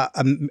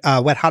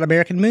Wet Hot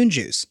American Moon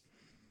Juice.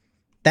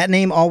 That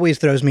name always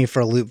throws me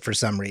for a loop for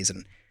some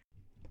reason.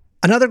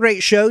 Another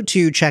great show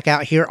to check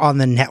out here on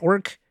the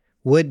network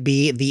would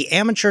be the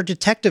Amateur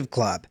Detective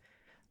Club.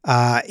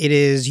 It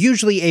is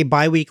usually a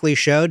bi-weekly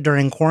show.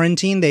 During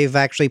quarantine, they've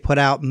actually put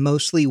out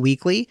mostly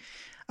weekly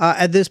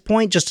at this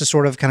point, just to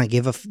sort of kind of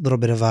give a little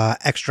bit of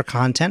extra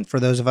content for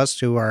those of us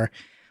who are,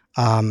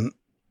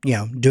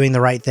 doing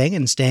the right thing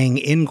and staying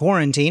in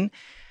quarantine.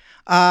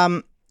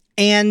 And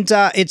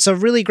it's a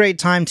really great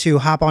time to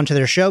hop onto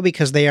their show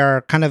because they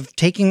are kind of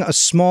taking a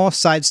small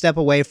sidestep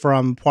away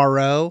from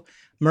Poirot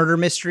murder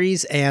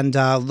mysteries and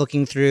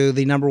looking through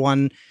the number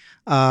one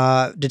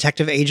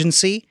detective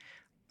agency,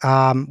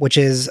 which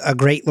is a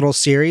great little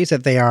series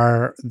that they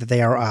are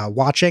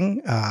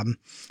watching.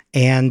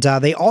 And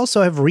they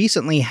also have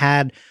recently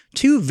had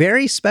two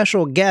very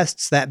special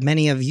guests that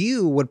many of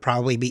you would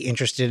probably be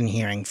interested in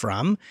hearing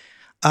from,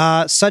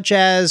 such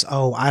as,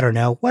 I don't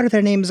know, what are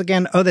their names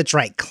again? Oh, that's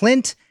right,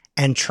 Clint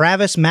and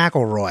Travis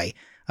McElroy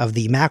of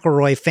the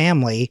McElroy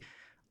family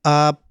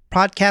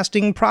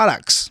podcasting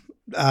products.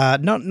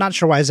 Not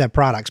sure why I said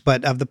products,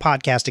 but of the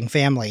podcasting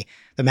family,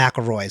 the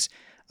McElroys.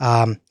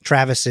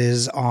 Travis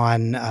is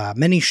on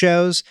many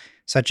shows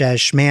such as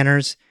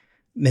Schmanners,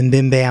 Bim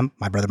Bim Bam,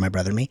 My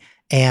Brother, Me,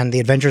 and The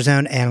Adventure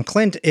Zone, and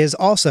Clint is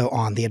also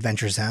on The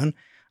Adventure Zone,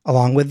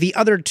 along with the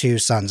other two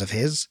sons of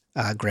his,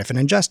 Griffin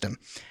and Justin.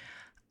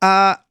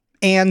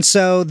 And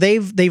so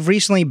they've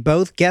recently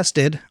both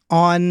guested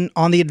on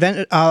the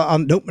Adventure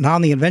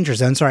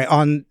Zone,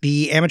 on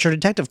the Amateur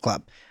Detective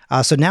Club.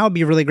 So now would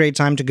be a really great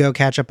time to go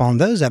catch up on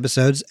those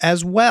episodes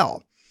as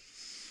well.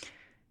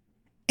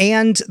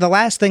 And the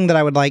last thing that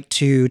I would like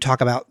to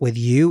talk about with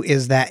you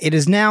is that it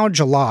is now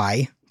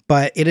July,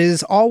 but it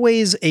is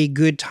always a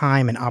good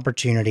time and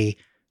opportunity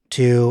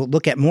to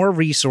look at more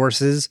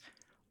resources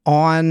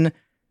on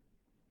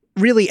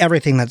really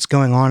everything that's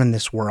going on in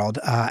this world.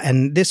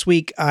 And this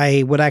week,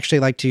 I would actually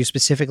like to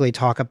specifically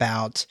talk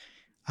about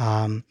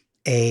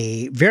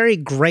a very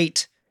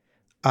great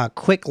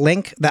quick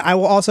link that I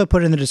will also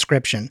put in the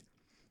description.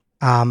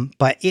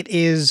 But it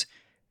is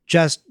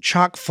just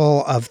chock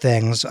full of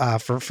things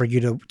for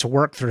you to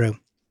work through.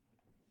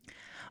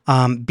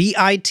 bit.ly/June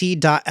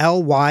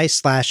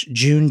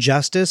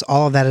Justice.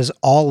 All of that is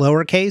all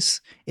lowercase.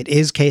 It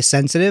is case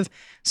sensitive.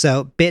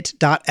 So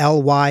bit.ly/June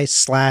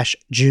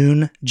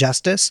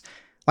Justice.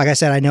 Like I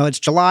said, I know it's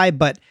July,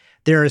 but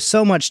there is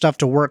so much stuff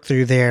to work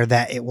through there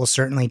that it will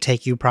certainly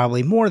take you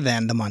probably more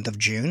than the month of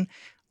June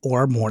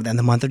or more than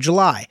the month of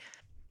July.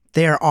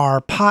 There are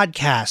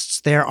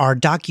podcasts, there are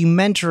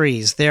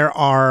documentaries, there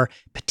are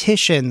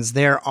petitions,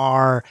 there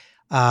are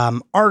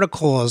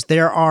articles,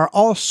 there are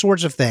all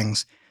sorts of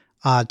things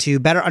to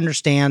better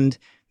understand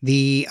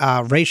the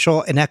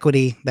racial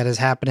inequity that is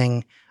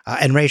happening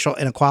and racial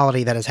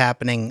inequality that is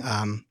happening,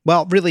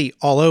 really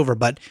all over,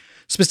 but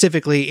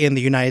specifically in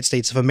the United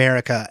States of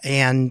America.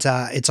 And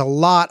it's a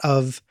lot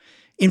of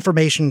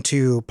information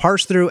to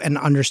parse through and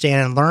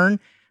understand and learn,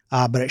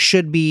 but it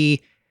should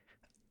be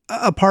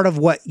a part of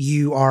what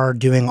you are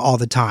doing all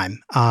the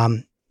time.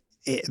 One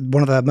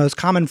of the most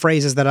common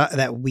phrases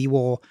that we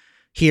will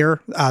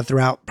hear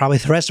throughout probably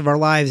the rest of our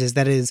lives is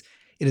that it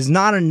is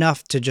not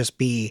enough to just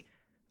be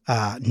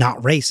not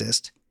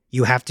racist.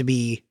 You have to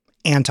be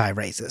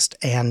anti-racist.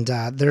 And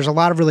there's a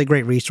lot of really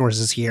great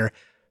resources here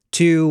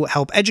to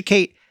help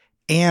educate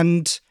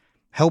and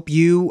help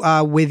you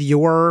with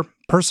your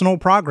personal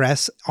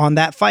progress on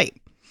that fight.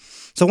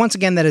 So once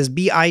again, that is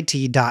bit.ly/June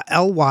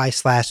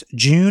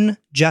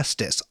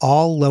Justice,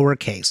 all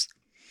lowercase.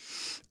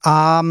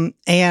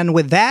 And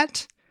with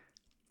that,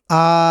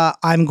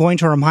 I'm going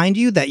to remind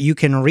you that you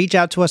can reach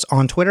out to us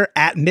on Twitter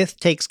at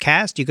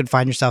MythTakesCast. You could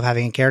find yourself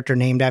having a character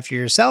named after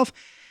yourself.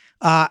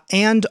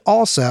 And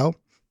also,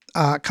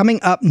 coming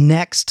up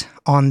next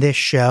on this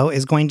show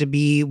is going to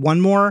be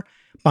one more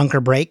bunker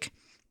break.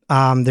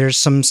 There's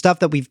some stuff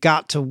that we've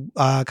got to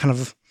kind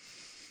of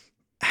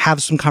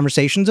have some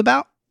conversations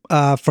about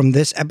from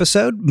this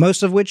episode,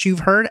 most of which you've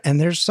heard, and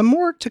there's some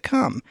more to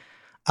come.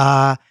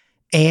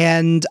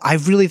 And I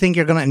really think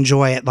you're going to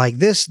enjoy it. Like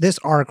this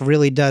arc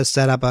really does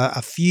set up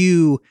a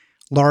few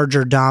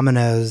larger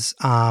dominoes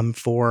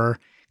for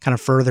kind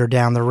of further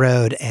down the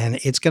road, and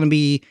it's going to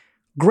be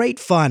great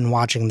fun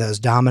watching those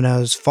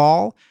dominoes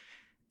fall.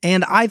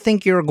 And I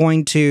think you're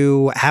going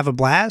to have a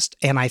blast,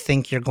 and I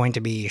think you're going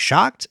to be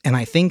shocked, and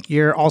I think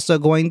you're also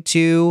going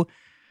to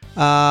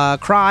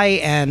cry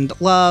and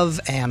love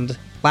and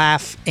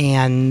laugh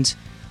and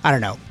I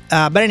don't know.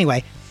 But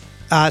anyway,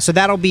 so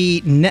that'll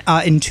be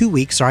in 2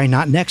 weeks. Sorry,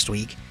 not next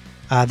week.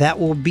 That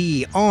will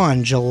be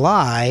on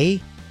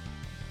July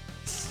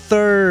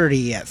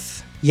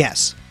 30th.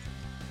 Yes,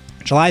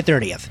 July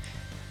 30th.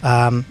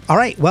 All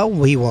right, well,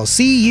 we will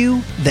see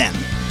you then.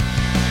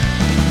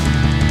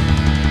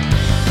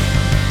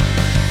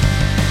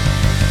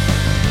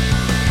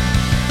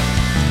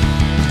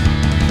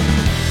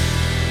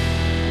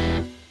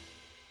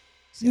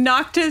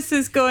 Noctis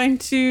is going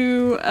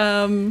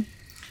to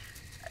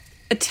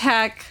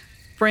attack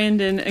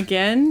Brandon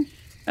again.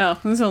 Oh,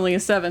 this is only a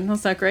 7.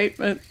 That's not great,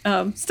 but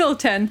still a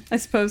 10, I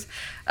suppose.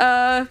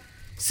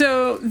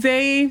 So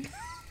they...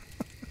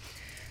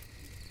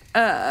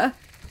 I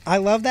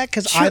love that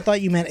because I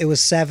thought you meant it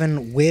was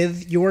 7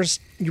 with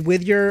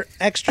your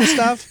extra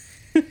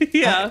stuff.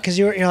 yeah. Because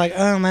you're like,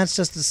 oh, that's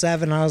just a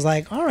 7. I was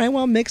like, all right,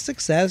 well, mixed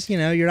success. You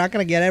know, you're not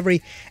going to get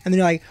every. And then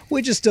you're like,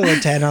 which is still a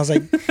 10. I was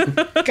like,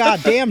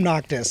 God damn,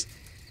 Noctis.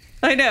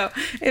 I know.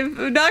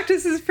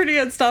 Noctis is pretty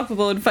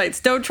unstoppable in fights.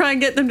 Don't try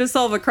and get them to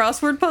solve a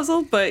crossword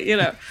puzzle, but you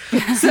know.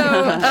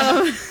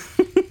 So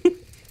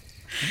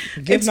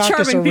Give it's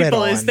Noctis a charming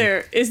riddle.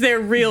 people is their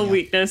real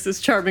weakness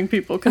is charming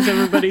people because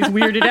everybody's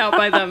weirded out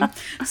by them.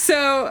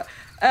 So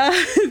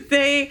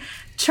they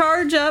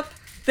charge up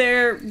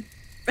their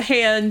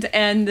hand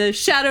and the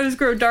shadows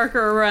grow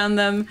darker around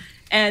them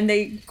and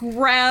they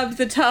grab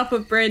the top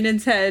of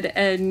Brandon's head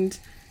and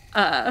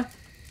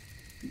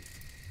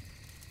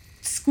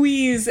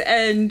squeeze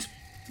and,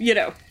 you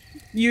know,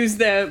 use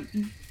the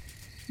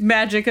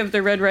magic of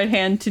the red right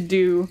hand to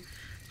do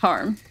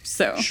harm.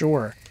 So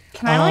Sure.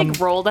 Can I like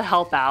roll to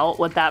help out?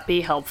 Would that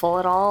be helpful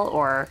at all?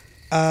 Or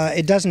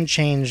It doesn't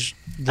change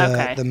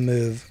the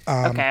move.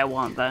 okay, I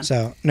won't then.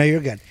 So, no,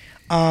 you're good.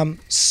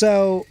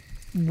 So,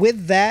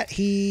 with that,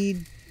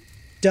 he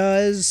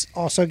does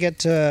also get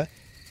to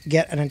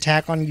get an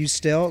attack on you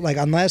still. Like,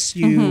 unless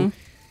you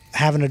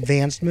have an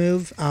advanced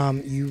move,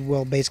 you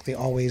will basically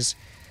always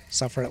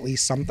suffer at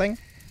least something.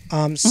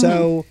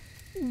 So,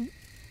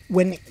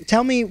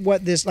 tell me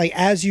what this, like,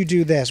 as you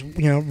do this,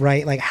 you know,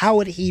 right? Like, how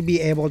would he be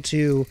able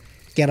to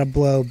get a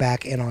blow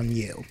back in on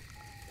you?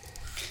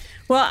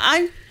 Well,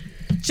 I'm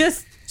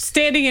just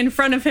standing in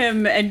front of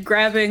him and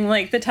grabbing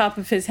like the top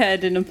of his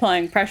head and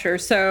applying pressure.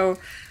 So,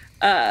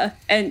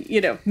 and you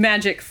know,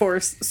 magic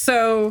force.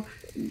 So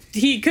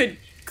he could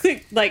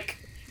click like,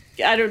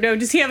 I don't know.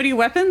 Does he have any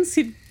weapons?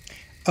 He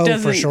Oh, for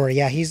doesn't- sure.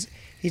 Yeah, he's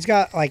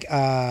got like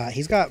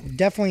he's got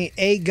definitely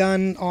a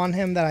gun on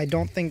him that I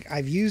don't think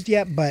I've used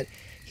yet, but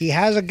he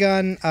has a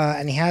gun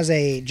and he has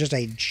just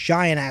a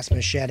giant ass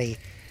machete.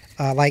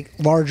 Like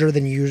larger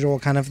than usual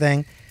kind of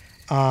thing.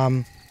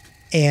 And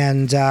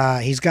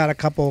he's got a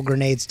couple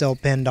grenades still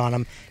pinned on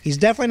him. He's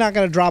definitely not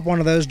going to drop one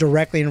of those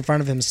directly in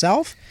front of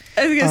himself.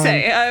 I was gonna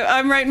say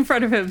I'm right in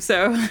front of him,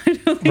 so I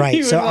don't think he Right.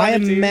 would So I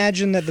want to.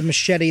 imagine that the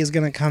machete is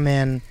going to come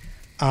in,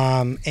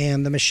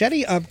 and the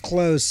machete up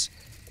close,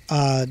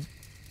 like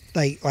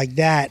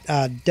that,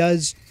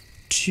 does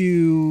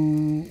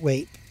 3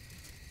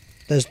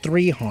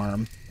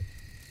 harm.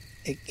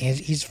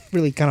 He's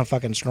really kind of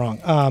fucking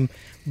strong.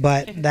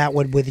 But that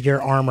would, with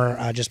your armor,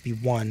 just be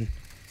 1.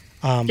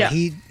 Yeah.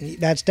 But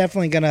that's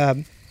definitely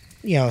gonna,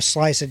 you know,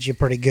 slice at you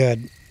pretty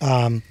good.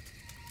 And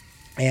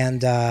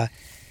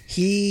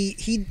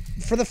he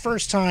for the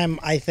first time,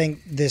 I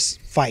think this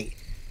fight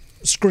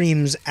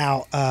screams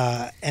out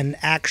and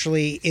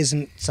actually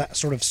isn't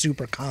sort of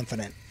super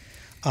confident.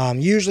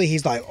 Usually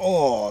he's like,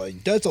 oh,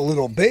 that's a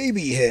little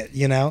baby hit,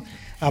 you know.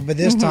 But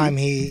this time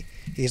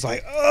he's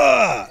like,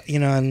 ugh, you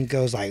know, and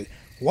goes like,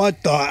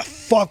 what the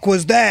fuck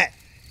was that?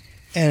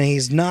 And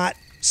he's not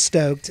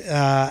stoked,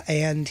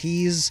 and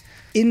he's,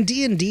 in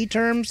D&D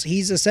terms,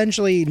 he's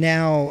essentially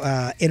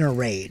now in a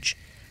rage.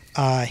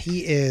 He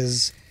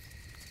is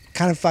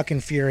kind of fucking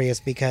furious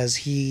because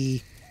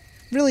he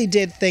really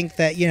did think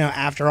that, you know,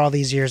 after all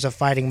these years of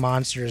fighting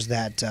monsters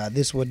that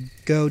this would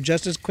go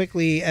just as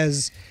quickly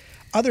as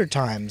other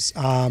times.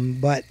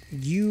 But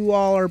you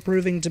all are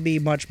proving to be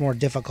much more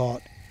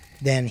difficult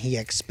than he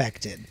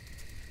expected.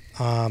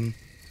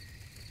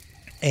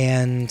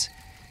 And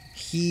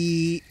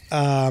he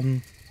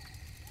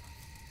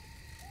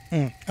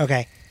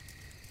okay,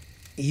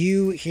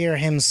 you hear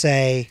him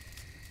say,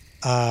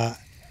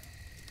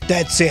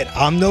 that's it,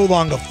 I'm no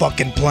longer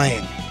fucking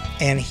playing.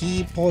 And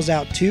he pulls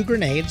out 2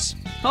 grenades,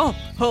 Oh,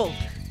 hold.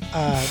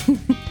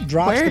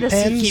 drops Where the does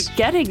pins. he keep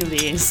getting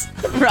these?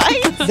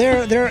 Right?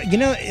 They're you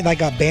know,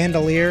 like a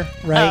bandolier,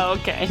 right? Oh,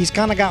 okay. He's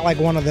kind of got like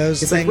one of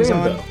those It's like things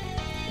Rambo. on.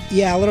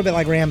 Yeah, a little bit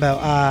like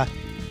Rambo,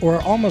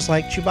 or almost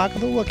like Chewbacca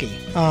the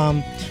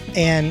Wookiee.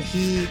 And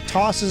he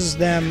tosses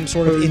them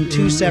sort of in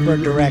 2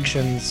 separate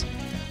directions.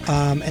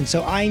 And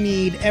so I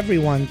need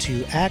everyone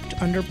to act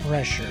under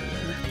pressure.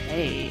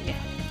 Hey.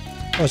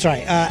 Oh,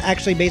 sorry.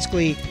 Actually,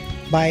 basically,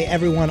 by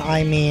everyone,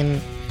 I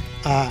mean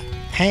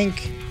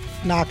Hank,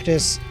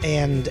 Noctis,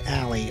 and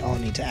Allie all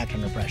need to act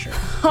under pressure.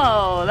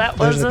 Oh, that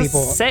Those was are a the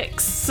people-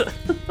 6.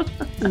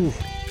 Ooh.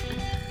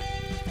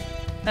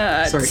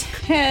 Sorry.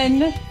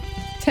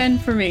 10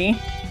 for me.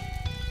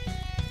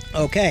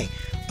 Okay.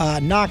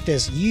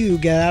 Noctis, you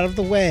get out of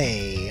the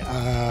way.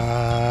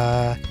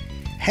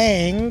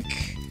 Hank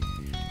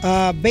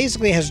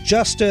basically has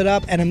just stood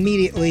up and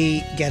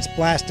immediately gets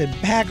blasted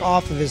back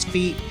off of his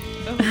feet.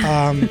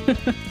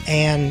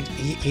 And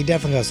he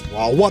definitely goes,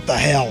 well, what the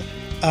hell?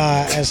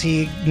 As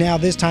he now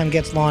this time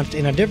gets launched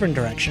in a different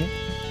direction.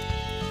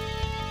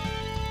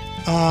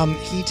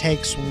 He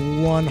takes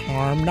 1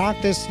 harm.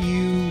 Noctis,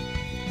 you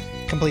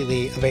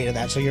completely evaded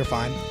that, so you're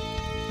fine.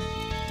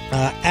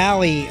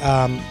 Allie,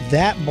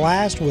 that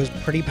blast was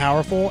pretty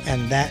powerful,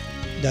 and that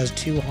does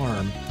 2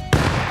 harm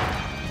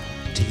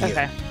to you.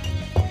 Okay.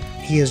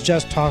 He has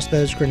just tossed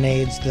those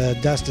grenades. The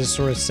dust is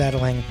sort of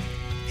settling,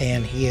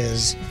 and he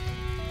is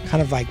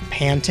kind of like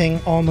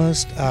panting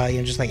almost,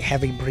 just like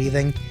heavy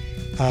breathing.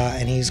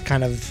 And he's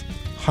kind of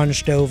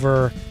hunched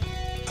over,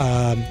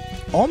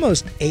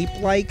 almost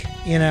ape-like,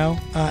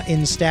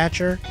 in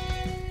stature.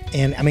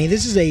 And I mean,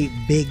 this is a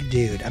big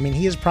dude. I mean,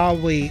 he is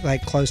probably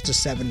like close to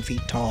 7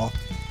 feet tall,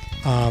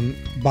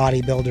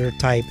 bodybuilder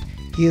type.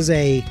 He is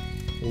a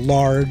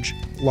large,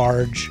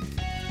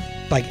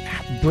 like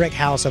brick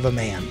house of a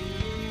man.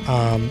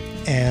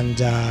 And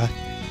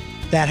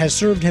that has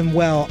served him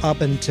well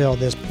up until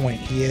this point.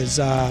 He is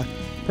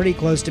pretty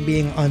close to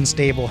being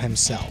unstable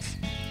himself.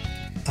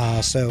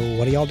 So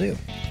what do y'all do?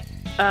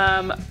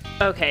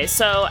 Okay,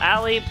 so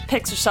Allie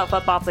picks herself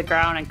up off the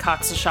ground and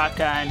cocks a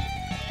shotgun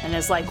and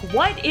is like,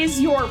 what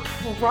is your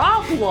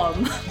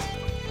problem?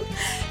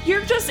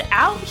 You're just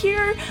out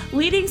here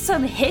leading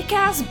some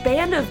hick-ass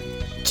band of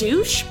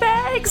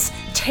douchebags,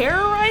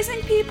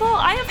 terrorizing people?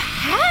 I have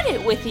had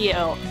it with you.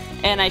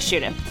 And I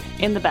shoot him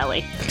in the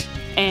belly.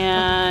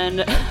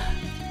 And,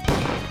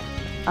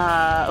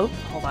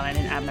 hold on, I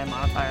didn't add my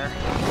modifier.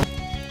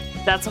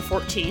 That's a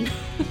 14.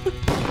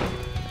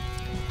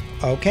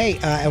 Okay,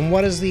 and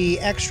what is the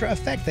extra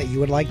effect that you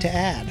would like to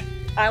add?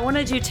 I want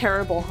to do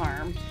terrible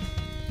harm.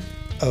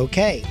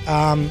 Okay,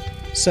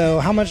 so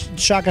how much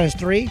shotgun is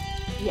 3?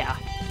 Yeah.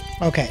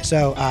 Okay,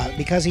 so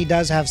because he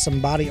does have some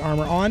body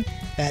armor on,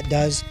 that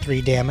does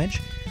 3 damage.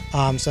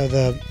 So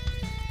the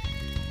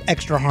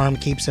extra harm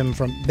keeps him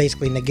from,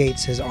 basically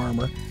negates his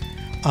armor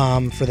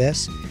for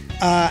this.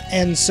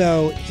 And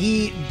so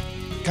he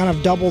kind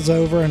of doubles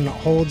over and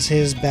holds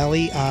his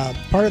belly.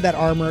 Part of that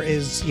armor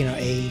is,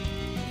 a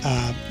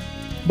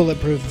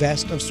bulletproof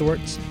vest of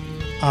sorts.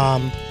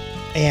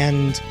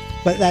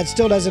 But that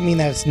still doesn't mean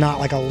that it's not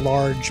like a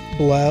large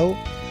blow.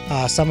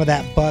 Some of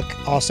that buckshot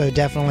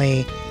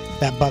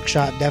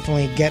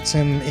definitely gets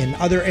him in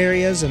other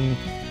areas, and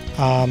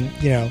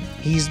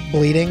he's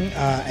bleeding,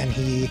 and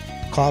he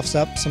coughs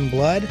up some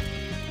blood,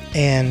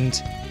 and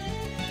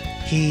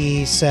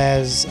he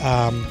says,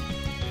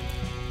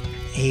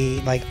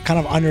 he like kind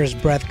of under his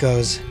breath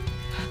goes,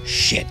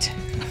 "Shit,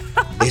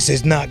 this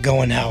is not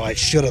going how I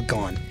should have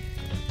gone."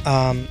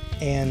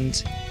 And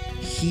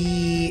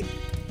he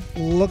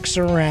looks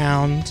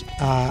around,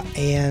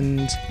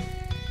 and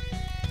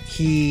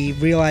he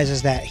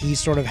realizes that he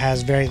sort of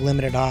has very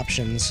limited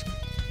options,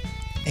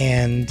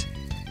 and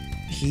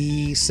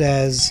he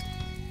says,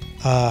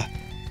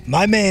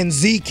 "My man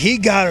Zeke, he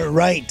got it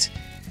right.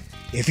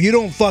 If you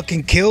don't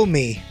fucking kill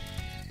me,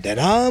 then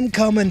I'm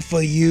coming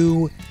for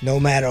you no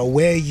matter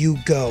where you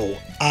go.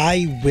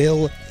 I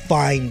will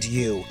find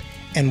you."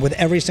 And with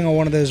every single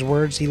one of those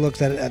words, he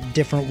looks at a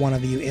different one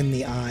of you in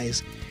the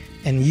eyes.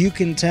 And you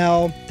can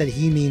tell that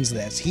he means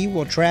this. He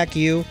will track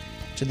you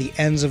to the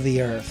ends of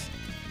the earth.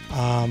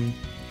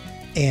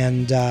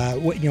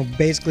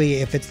 Basically,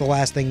 if it's the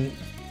last thing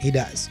he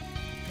does.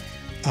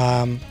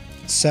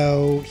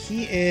 So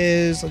he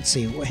is, let's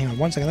see, hang on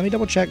one second. Let me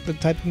double check the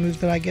type of moves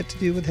that I get to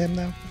do with him,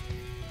 though.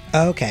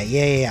 Okay,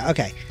 yeah.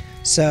 Okay.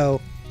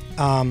 So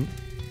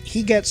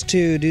he gets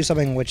to do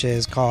something which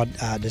is called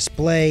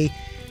display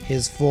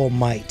his full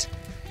might.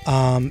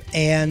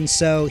 And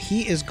so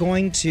he is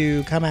going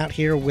to come out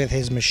here with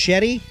his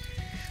machete,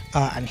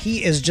 and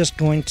he is just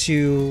going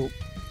to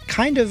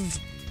kind of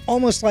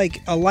almost like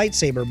a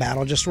lightsaber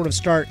battle, just sort of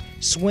start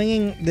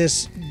swinging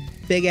this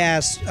big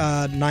ass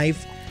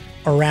knife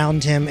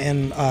around him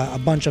in a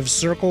bunch of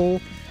circle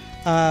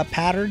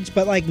patterns,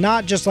 but like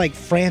not just like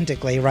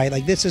frantically, right?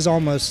 Like this is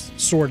almost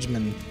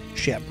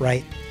swordsmanship,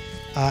 right?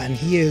 And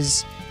he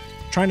is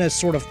trying to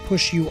sort of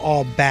push you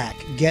all back,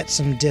 get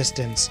some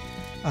distance.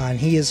 And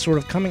he is sort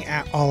of coming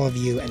at all of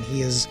you, and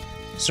he is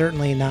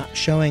certainly not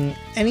showing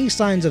any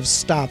signs of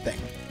stopping.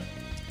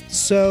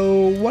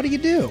 So, what do you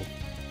do?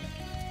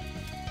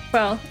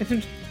 Well,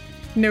 if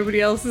nobody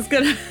else is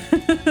gonna,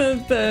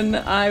 then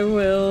I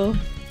will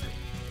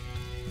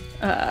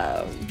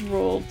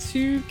roll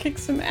to kick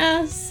some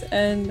ass,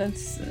 and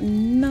that's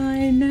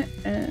 9,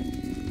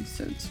 and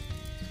so it's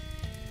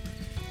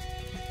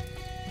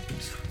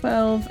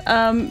 12.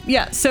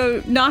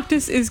 So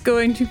Noctis is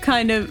going to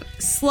kind of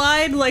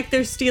slide like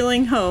they're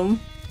stealing home,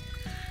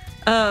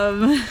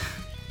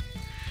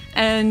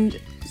 and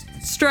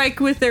strike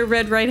with their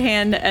red right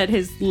hand at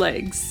his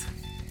legs.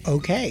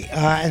 Okay,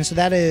 and so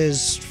that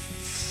is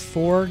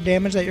 4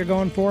 damage that you're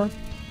going for?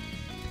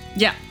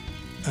 Yeah.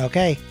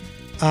 Okay.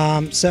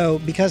 So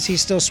because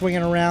he's still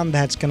swinging around,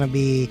 that's going to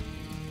be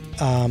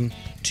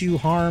 2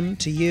 harm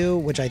to you,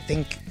 which I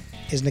think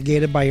is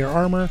negated by your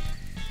armor,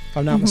 if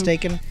I'm not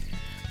mistaken.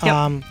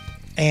 Yep.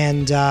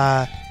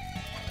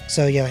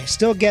 So yeah, he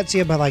still gets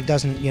you, but like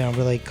doesn't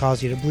really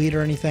cause you to bleed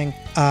or anything.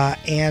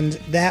 And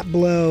that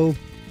blow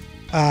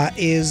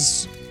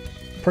is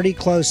pretty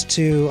close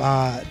to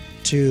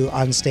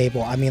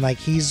unstable. I mean, like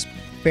he's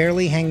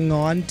barely hanging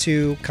on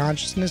to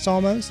consciousness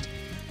almost.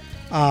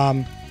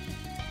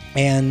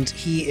 And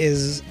he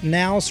is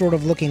now sort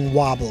of looking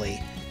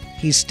wobbly.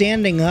 He's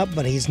standing up,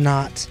 but he's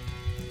not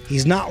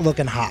He's not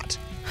looking hot.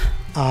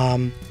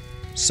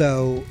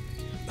 So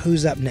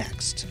who's up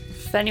next?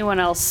 If anyone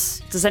else,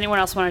 does anyone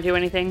else want to do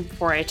anything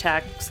before I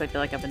attack? Because I feel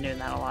like I've been doing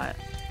that a lot.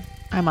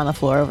 I'm on the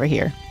floor over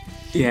here.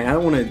 Yeah, I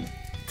don't want to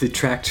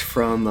detract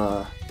from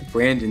the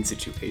Brandon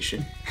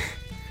situation.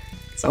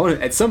 So I want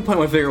to, at some point, I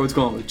want to figure out what's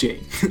going on with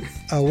Jane.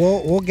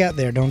 We'll get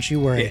there. Don't you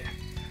worry.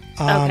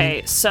 Yeah.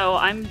 Okay, so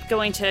I'm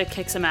going to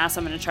kick some ass.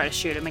 I'm going to try to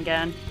shoot him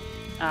again.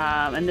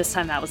 And this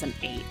time that was an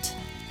 8.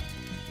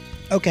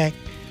 Okay.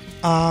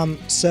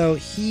 So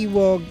he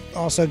will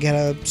also get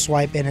a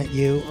swipe in at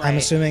you. I'm Right.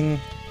 assuming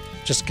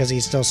just because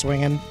he's still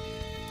swinging.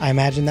 I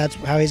imagine that's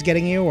how he's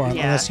getting you, or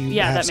unless you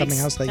have that something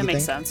makes, else that you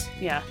makes think. sense.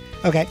 Yeah.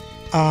 Okay.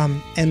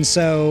 And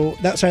so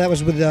that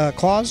was with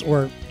claws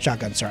or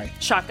shotgun. Sorry.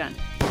 Shotgun.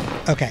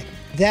 Okay.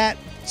 That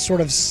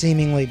sort of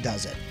seemingly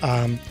does it.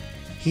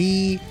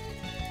 He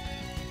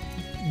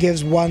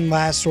gives one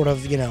last sort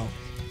of,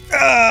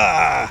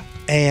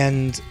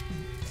 and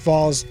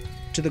falls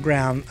to the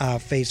ground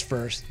face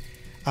first.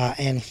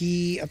 And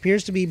he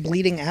appears to be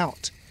bleeding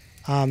out.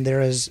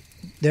 There is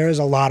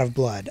a lot of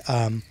blood.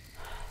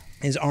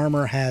 His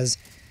armor has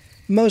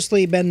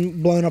mostly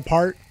been blown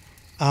apart.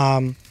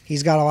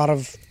 He's got a lot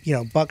of,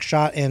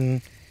 buckshot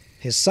in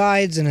his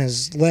sides and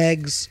his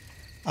legs.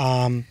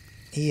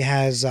 He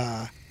has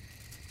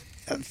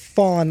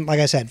fallen, like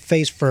I said,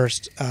 face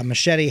first.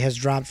 Machete has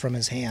dropped from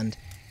his hand.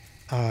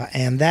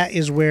 And that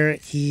is where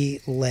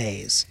he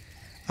lays.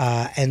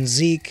 And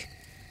Zeke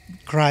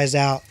cries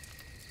out,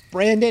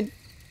 Brandon,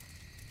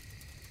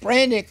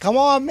 come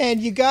on, man.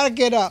 You got to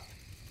get up.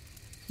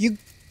 You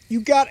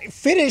got to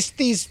finish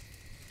these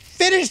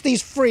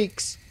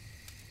freaks.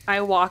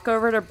 I walk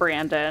over to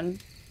Brandon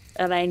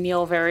and I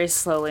kneel very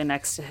slowly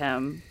next to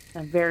him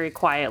and very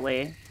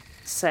quietly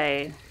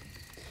say,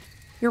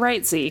 "You're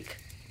right, Zeke.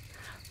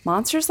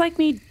 Monsters like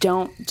me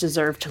don't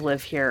deserve to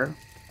live here.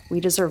 We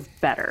deserve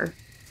better.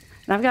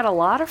 And I've got a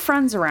lot of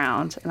friends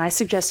around, and I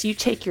suggest you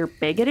take your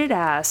bigoted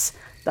ass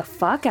the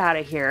fuck out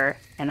of here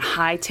and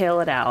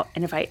hightail it out.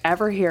 And if I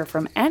ever hear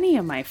from any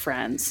of my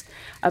friends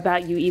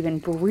about you even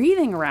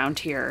breathing around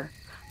here,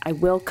 I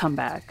will come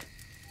back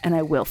and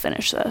I will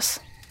finish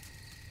this."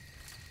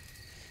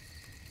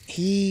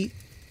 He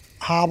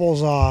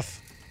hobbles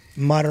off,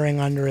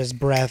 muttering under his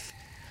breath,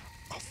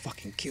 I'll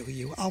fucking kill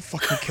you. I'll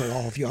fucking kill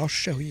all of you. I'll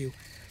show you.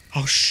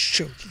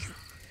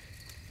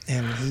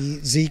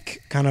 And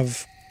Zeke kind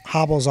of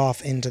hobbles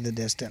off into the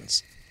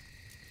distance.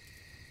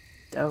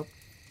 Dope.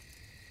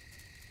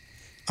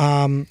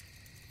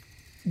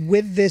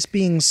 With this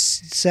being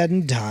said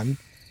and done,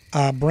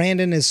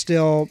 Brandon is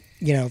still,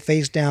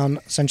 face down,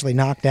 essentially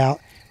knocked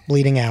out,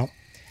 bleeding out.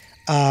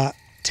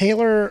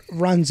 Taylor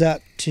runs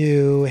up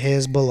to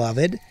his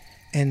beloved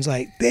and is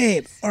like,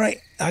 babe, all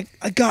right, I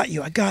got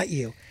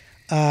you.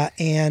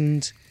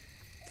 And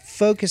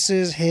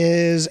focuses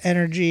his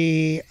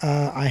energy.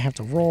 I have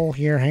to roll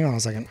here. Hang on a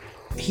second.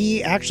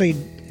 He actually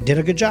did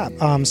a good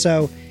job.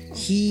 So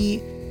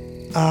he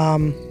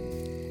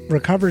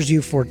recovers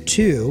you for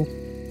 2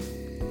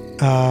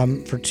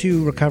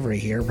 recovery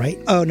here, right?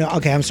 Oh no,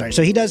 okay, I'm sorry.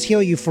 So he does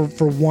heal you for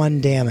 1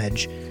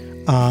 damage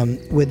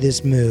with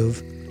this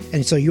move,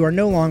 and so you are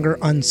no longer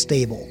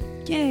unstable.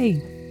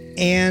 Yay.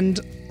 And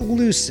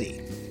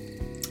Lucy,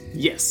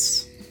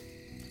 Yes.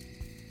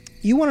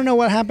 you want to know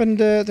what happened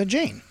to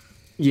Jane?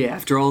 Yeah,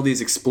 after all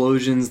these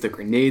explosions, the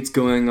grenades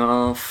going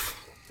off.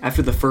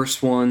 After the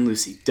first one,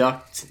 Lucy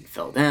ducked and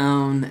fell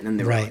down, and then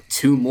there were Right. like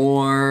 2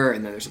 more,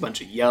 and then there's a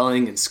bunch of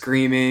yelling and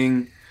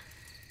screaming.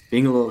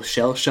 Being a little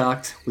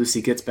shell-shocked,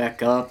 Lucy gets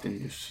back up,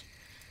 and just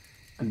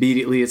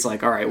immediately it's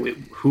like, all right, wait,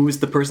 who is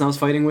the person I was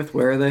fighting with?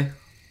 Where are they?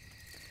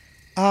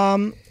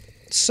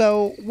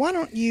 So why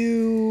don't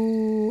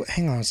you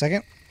hang on a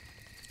second?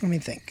 Let me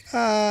think.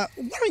 Why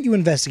don't you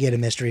investigate a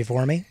mystery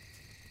for me?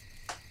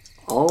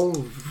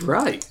 All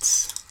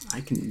right,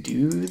 I can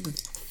do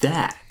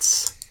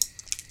that.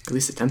 At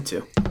least attempt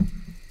to.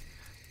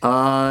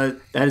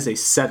 That is a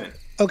 7.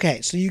 Okay,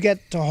 so you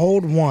get to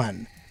hold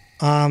 1.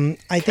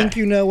 I think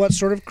you know what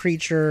sort of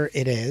creature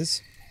it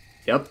is.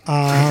 Yep.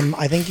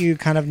 I think you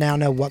kind of now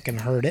know what can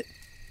hurt it.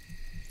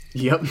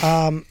 Yep.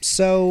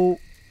 So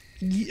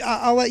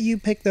I'll let you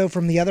pick, though,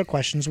 from the other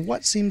questions.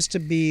 What seems to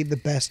be the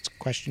best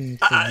question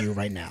for you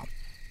right now?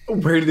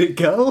 Where did it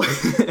go?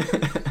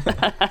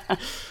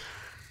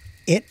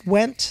 It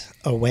went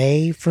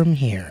away from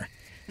here.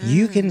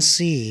 You can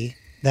see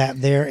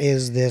that there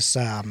is this...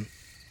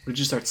 Would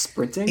you start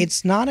sprinting?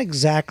 it's not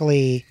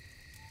exactly,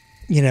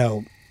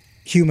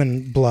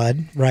 human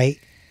blood, right?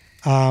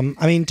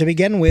 I mean, to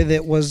begin with,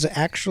 it was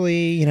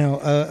actually,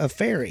 a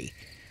fairy,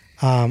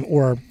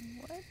 or,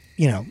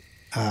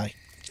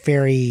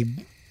 fairy,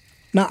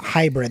 not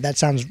hybrid. That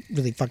sounds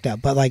really fucked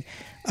up, but what's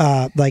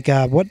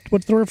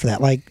the word for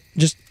that? Like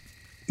just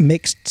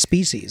mixed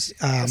species.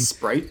 a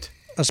sprite?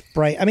 A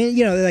sprite. I mean,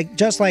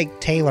 just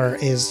like Taylor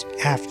is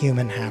half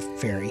human, half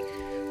fairy.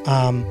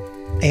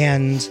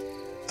 And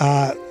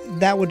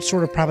that would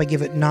sort of probably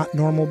give it not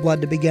normal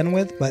blood to begin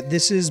with, but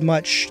this is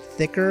much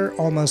thicker,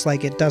 almost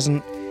like it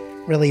doesn't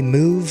really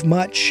move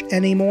much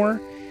anymore.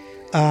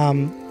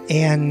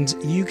 and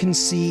you can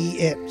see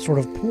it sort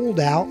of pulled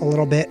out a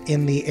little bit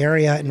in the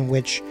area in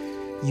which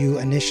you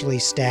initially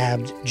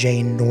stabbed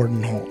Jane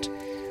Nordenholt.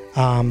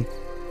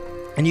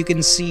 And you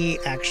can see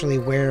actually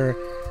where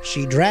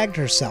she dragged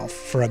herself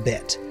for a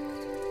bit.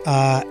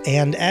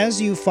 And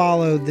as you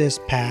follow this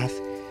path,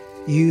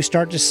 you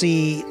start to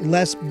see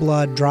less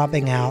blood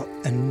dropping out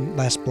and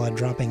less blood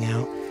dropping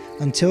out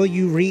until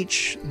you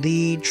reach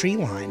the tree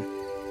line.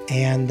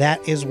 And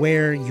that is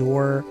where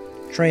your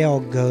trail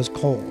goes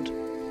cold.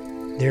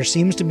 There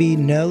seems to be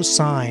no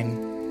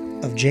sign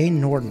of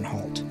Jane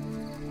Nordenholt,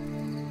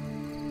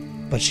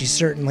 but she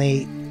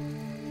certainly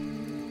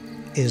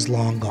is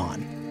long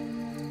gone.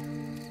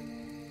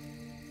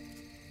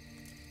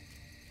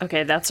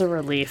 Okay, that's a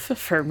relief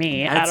for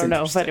me. That's I don't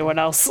know if anyone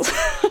else.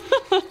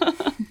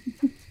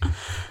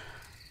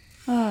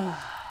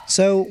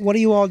 So what do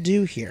you all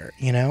do here?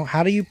 You know,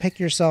 how do you pick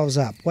yourselves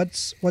up?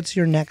 What's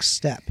your next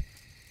step?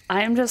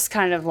 I'm just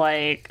kind of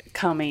like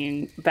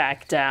coming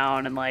back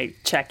down and like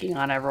checking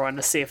on everyone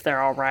to see if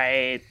they're all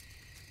right.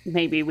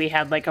 Maybe we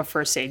had like a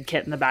first aid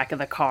kit in the back of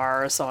the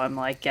car, so I'm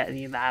like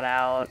getting that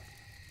out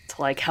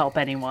to like help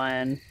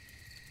anyone.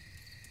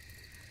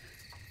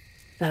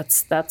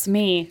 That's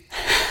me.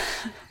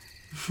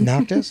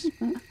 Noctis?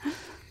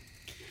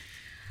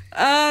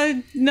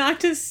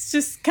 Noctis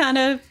just kind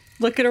of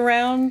looking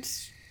around,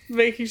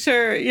 making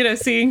sure,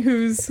 seeing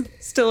who's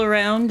still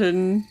around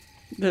and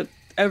that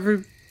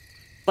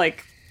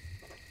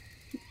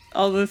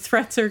all the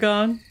threats are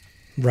gone.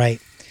 Right.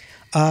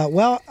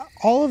 Well,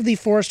 all of the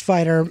Forest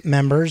Fighter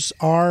members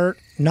are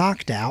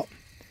knocked out,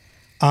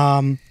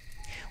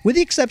 with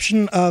the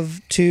exception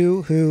of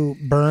 2 who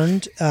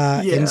burned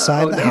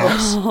inside the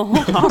house.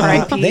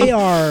 They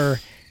are,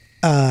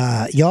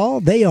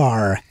 they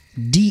are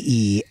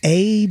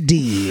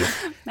DEAD.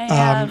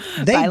 Man.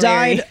 They Bye, Larry.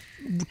 died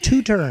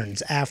 2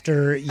 turns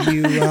after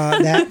you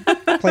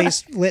that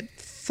place lit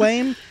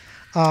flame.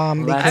 Because I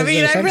mean, I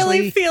really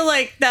essentially- feel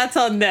like that's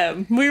on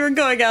them. We were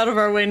going out of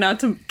our way not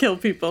to kill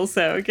people,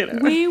 so,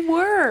 We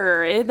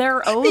were.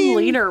 Their own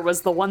leader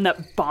was the one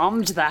that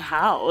bombed the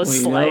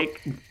house. Well,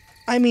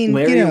 I mean,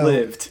 Larry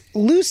lived.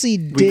 Lucy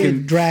did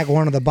can- drag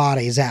one of the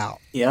bodies out.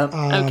 Yep.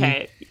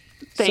 Okay.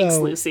 Thanks,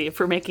 so, Lucy,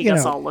 for making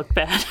us all look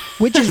bad.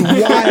 Which is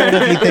wild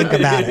if you think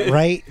about it,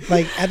 right?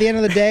 Like, at the end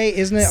of the day,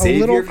 isn't it a Savior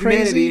little of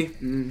humanity.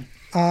 crazy?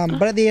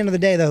 But at the end of the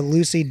day, though,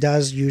 Lucy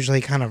does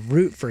usually kind of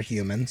root for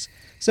humans.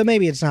 So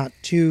maybe it's not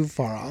too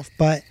far off.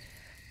 But,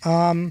 yeah,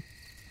 I'm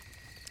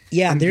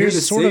here to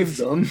there's save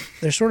them.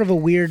 there's sort of a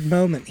weird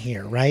moment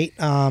here, right?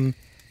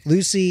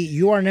 Lucy,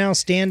 you are now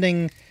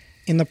standing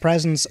in the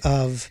presence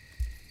of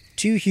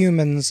 2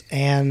 humans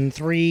and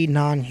 3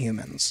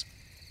 non-humans.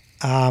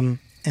 And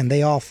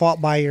they all fought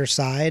by your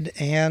side.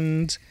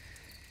 And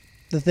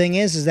the thing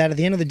is that at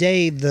the end of the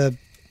day, the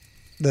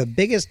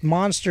biggest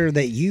monster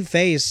that you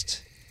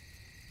faced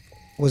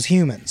was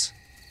humans.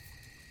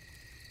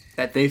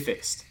 That they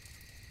faced.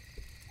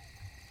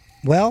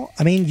 Well,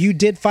 I mean, you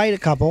did fight a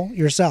couple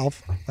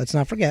yourself. Let's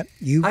not forget.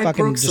 You I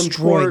fucking broke some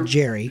destroyed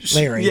poor-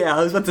 Larry. Yeah,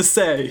 I was about to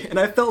say. And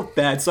I felt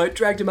bad, so I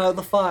dragged him out of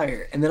the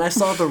fire. And then I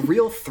saw the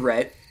real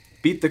threat,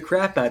 beat the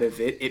crap out of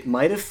it. It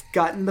might have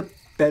gotten the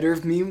better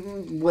of me,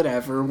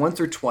 whatever,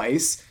 once or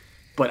twice.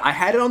 But I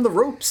had it on the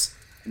ropes.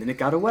 And then it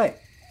got away.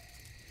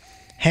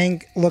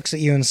 Hank looks at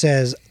you and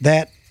says,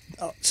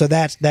 so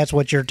that's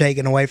what you're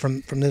taking away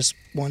from this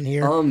one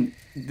here?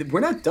 We're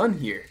not done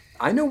here.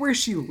 I know where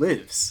she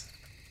lives.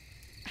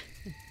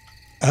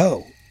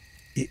 Oh.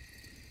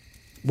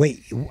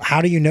 Wait,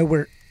 how do you know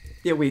where...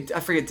 Yeah, wait,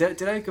 I forget.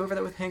 Did I go over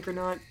that with Hank or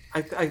not?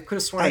 I could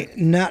have sworn...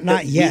 Not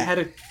that yet.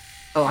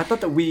 I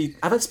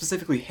thought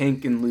specifically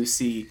Hank and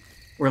Lucy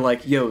were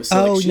like, yo,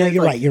 so like, she had,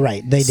 you're like, right. You're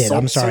right. They did.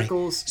 salt I'm sorry.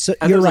 circles. So I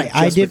thought it you're was, right. like,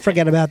 I just did with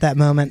forget Hank. about that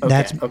moment. Okay,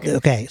 That's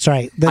okay.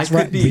 Sorry. That's I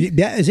right. could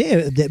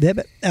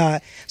be-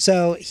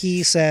 So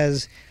he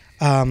says,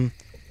 I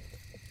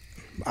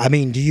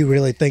mean, do you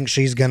really think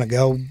she's gonna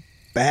go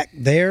back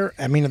there?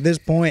 I mean, at this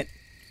point,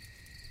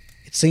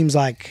 it seems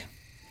like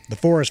the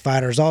forest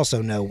fighters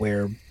also know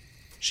where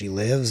she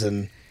lives,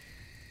 and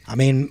I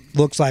mean,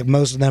 looks like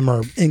most of them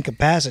are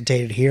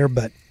incapacitated here,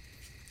 but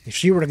if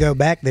she were to go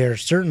back there,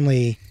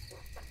 certainly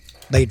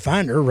they'd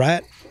find her,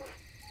 right?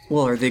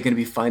 Well, are they going to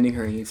be finding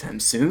her anytime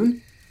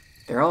soon?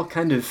 They're all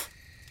kind of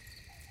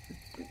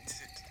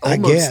I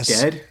almost guess.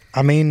 dead.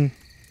 I mean,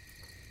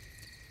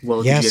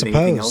 Well, yeah, do you have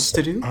anything else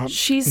to do?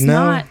 She's No.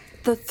 not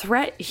the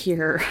threat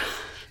here.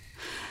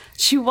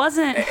 She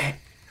wasn't Hank,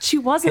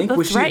 the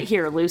was she- threat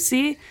here,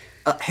 Lucy.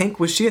 Hank,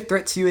 was she a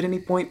threat to you at any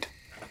point?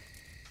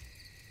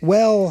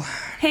 well,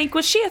 Hank,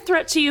 was she a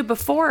threat to you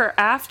before or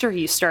after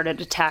you started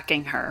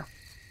attacking her?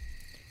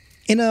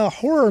 in a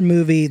horror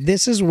movie,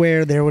 this is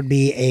where there would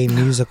be a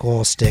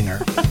musical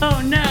stinger.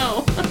 Oh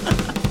no.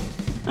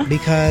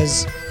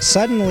 Because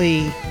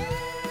suddenly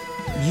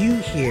you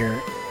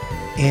hear,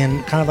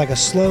 in kind of like a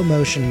slow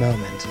motion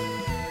moment,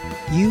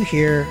 you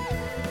hear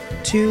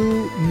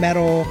 2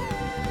 metal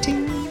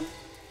ting,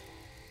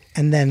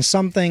 and then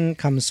something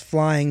comes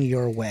flying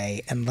your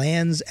way and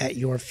lands at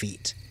your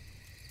feet.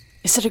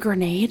 Is it a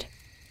grenade?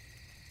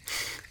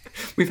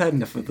 We've had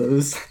enough of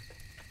those.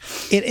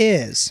 It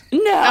is. No.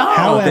 Oh,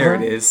 However, there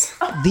it is.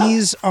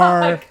 these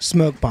are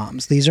smoke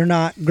bombs. These are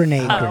not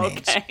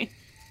grenades. Okay.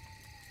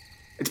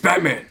 It's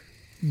Batman.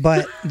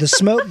 But the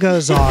smoke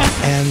goes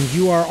off, and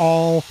you are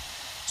all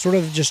sort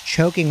of just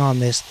choking on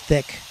this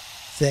thick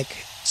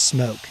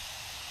smoke.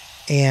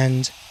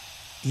 And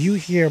you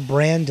hear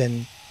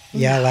Brandon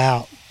yell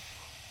out,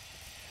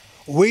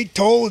 "We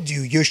told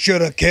you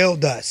should have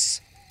killed us."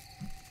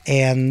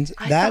 And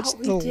that's thought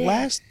we the did.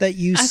 last that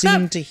you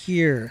seem to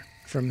hear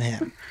from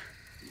him.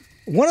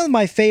 One of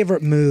my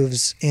favorite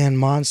moves in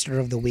Monster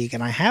of the Week,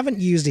 and I haven't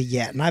used it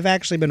yet, and I've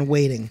actually been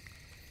waiting,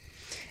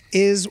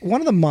 is one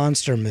of the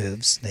monster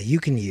moves that you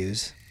can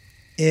use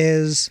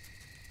is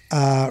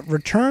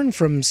return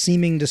from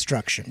seeming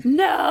destruction.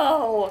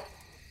 No.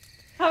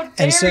 How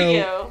dare so-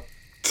 you?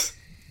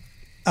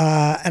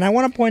 And I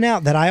want to point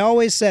out that I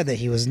always said that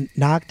he was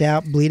knocked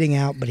out, bleeding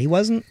out, but he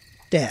wasn't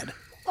dead.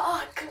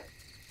 Fuck.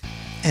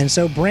 And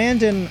so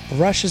Brandon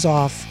rushes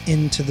off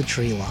into the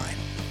tree line.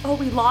 Oh,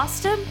 we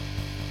lost him?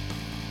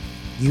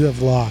 You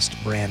have lost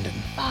Brandon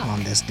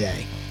on this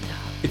day.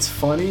 It's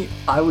funny.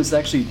 I was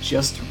actually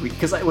just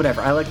because I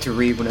like to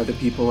read when other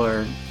people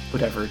are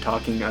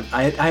talking.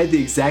 I had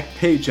the exact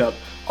page up.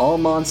 All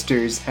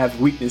monsters have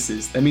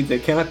weaknesses. That means they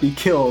cannot be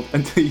killed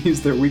until you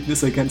use their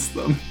weakness against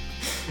them.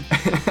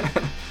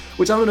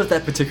 Which I don't know if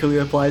that particularly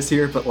applies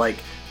here, but like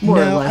more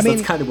No, or less I mean-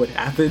 that's kind of what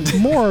happened.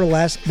 More or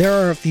less, there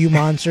are a few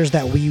monsters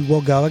that we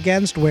will go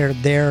against where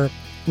their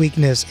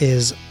weakness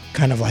is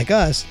kind of like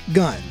us,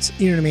 guns.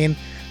 You know what I mean?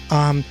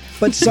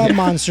 But some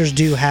monsters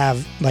do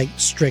have like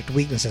strict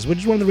weaknesses, which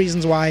is one of the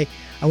reasons why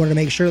I wanted to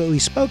make sure that we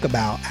spoke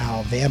about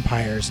how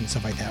vampires and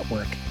stuff like that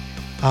work.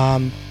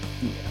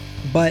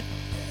 But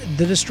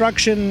the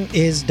destruction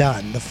is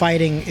done. The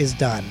fighting is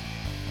done.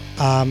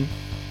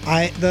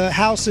 The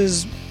house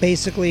is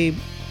basically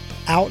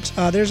out.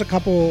 There's a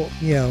couple,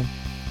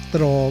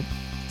 little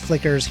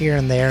flickers here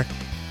and there.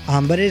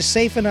 But it is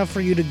safe enough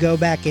for you to go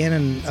back in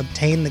and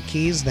obtain the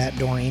keys that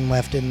Doreen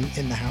left in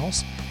the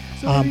house.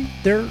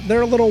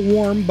 They're a little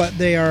warm, but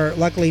they are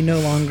luckily no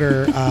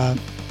longer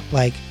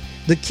like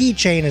the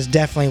keychain is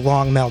definitely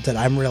long melted.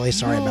 I'm really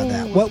sorry about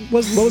that. What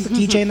was the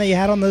keychain that you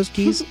had on those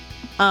keys?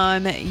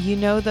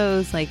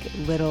 Those like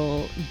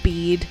little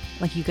bead,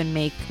 like you can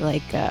make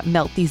like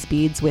melt these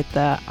beads with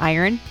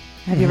iron.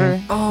 Have you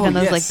ever done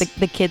those yes. like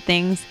the kid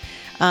things?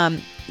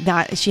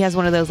 That she has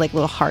one of those like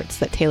little hearts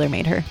that Taylor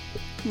made her.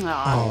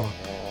 Aw.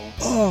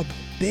 Oh,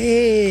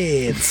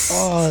 babe.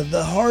 Oh,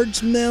 the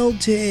heart's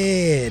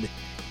melted.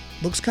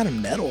 Looks kind of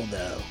metal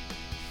though.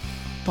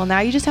 Well, now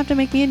you just have to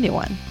make me a new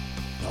one.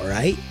 All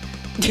right.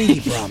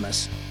 Pinky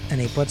promise. And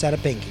he puts out a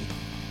pinky.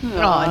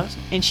 Aw,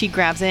 and she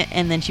grabs it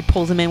and then she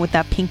pulls him in with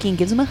that pinky and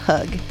gives him a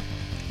hug.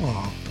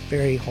 Oh,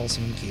 very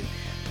wholesome and cute.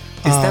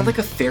 Is that like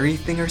a fairy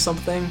thing or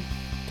something?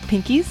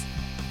 Pinkies?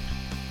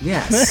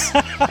 Yes.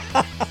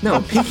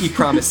 No, pinky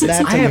promises.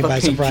 That I took me have a by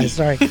pinky. surprise.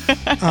 Sorry.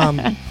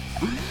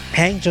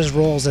 Hank just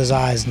rolls his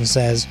eyes and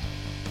says,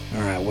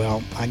 "All right,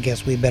 well, I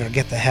guess we better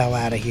get the hell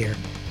out of here.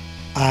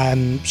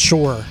 I'm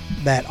sure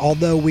that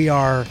although we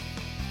are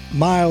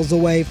miles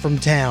away from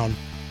town,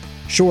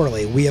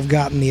 surely we have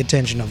gotten the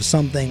attention of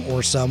something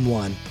or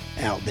someone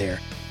out there.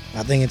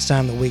 I think it's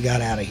time that we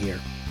got out of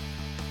here."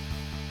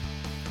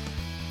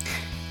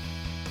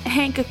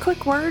 Hank, a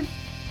quick word.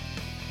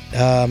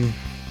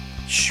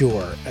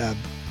 Sure.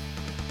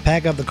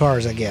 Pack up the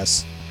cars, I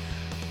guess.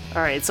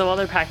 All right, so while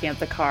they're packing up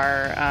the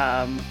car,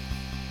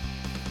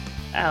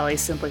 Allie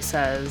simply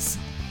says,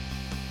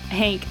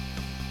 Hank,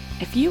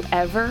 if you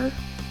ever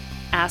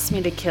ask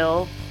me to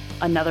kill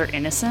another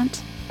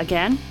innocent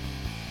again,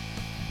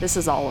 this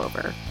is all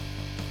over.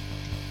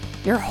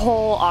 Your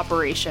whole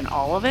operation,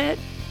 all of it,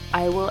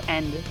 I will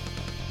end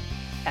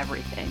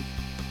everything.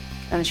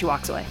 And then she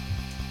walks away.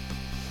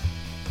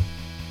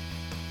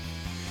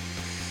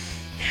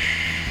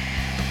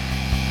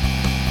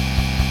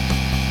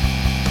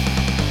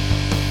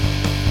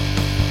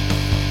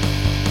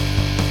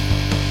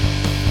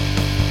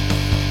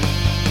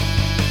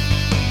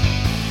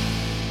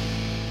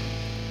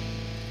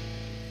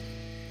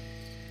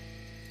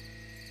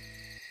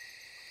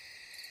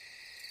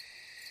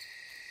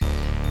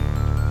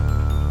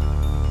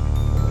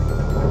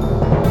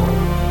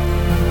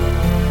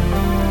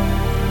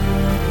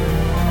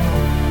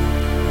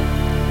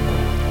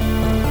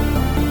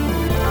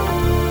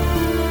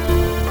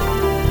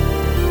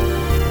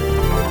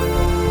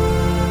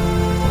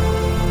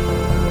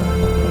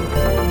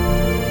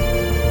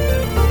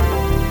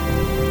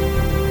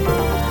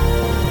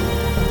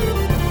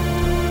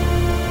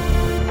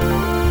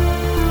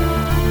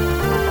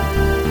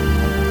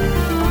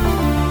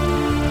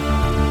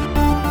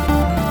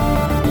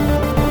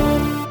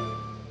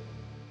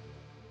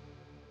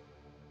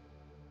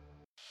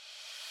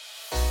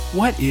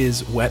 What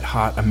is wet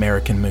hot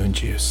American moon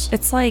juice?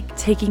 It's like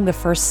taking the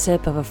first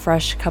sip of a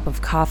fresh cup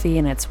of coffee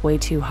and it's way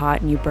too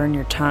hot and you burn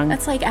your tongue.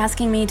 That's like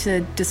asking me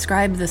to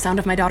describe the sound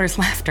of my daughter's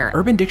laughter.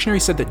 Urban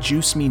Dictionary said that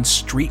juice means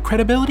street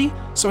credibility,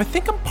 so I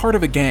think I'm part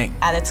of a gang.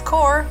 At its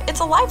core, it's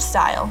a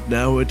lifestyle.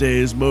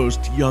 Nowadays,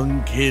 most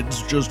young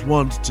kids just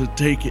want to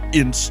take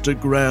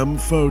Instagram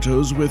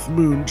photos with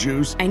moon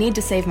juice. I need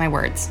to save my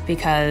words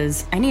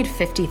because I need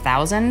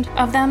 50,000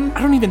 of them.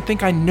 I don't even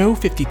think I know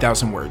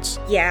 50,000 words.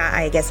 Yeah,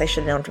 I guess I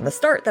should have known from the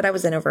start that I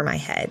was in over my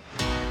head.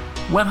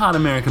 Wet Hot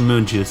American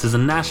Moon Juice is a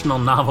National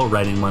Novel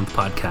Writing Month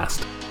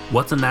podcast.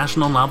 What's a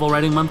National Novel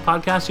Writing Month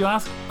podcast, you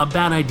ask? A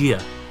bad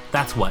idea.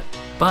 That's what.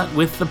 But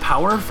with the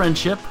power of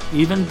friendship,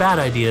 even bad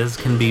ideas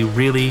can be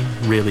really,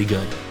 really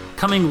good.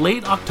 Coming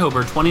late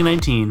October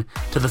 2019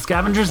 to the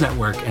Scavengers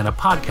Network and a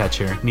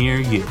podcatcher near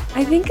you.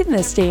 I think in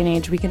this day and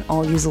age, we can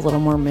all use a little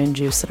more moon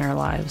juice in our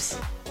lives.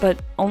 But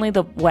only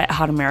the wet,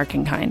 hot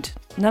American kind.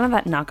 None of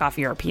that knockoff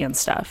European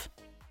stuff.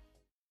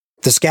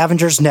 The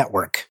Scavengers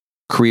Network.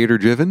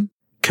 Creator-driven.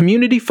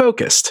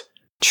 Community-focused.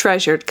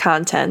 Treasured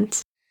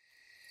content.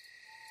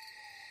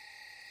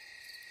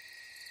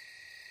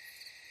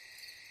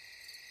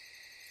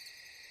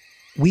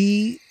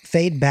 We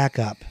fade back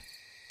up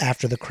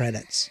after the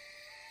credits,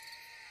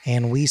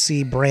 and we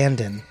see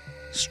Brandon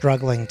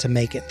struggling to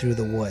make it through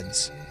the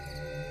woods.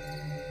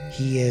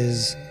 He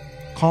is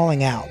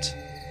calling out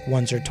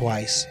once or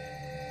twice.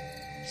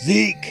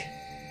 Zeke!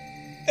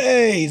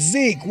 Hey,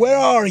 Zeke, where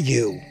are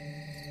you?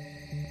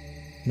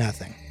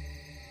 Nothing.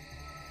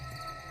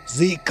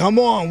 Zeke, come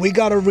on, we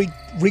gotta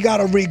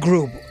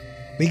regroup.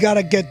 We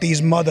gotta get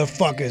these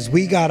motherfuckers.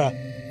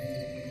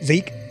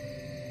 Zeke?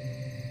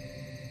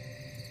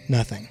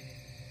 Nothing.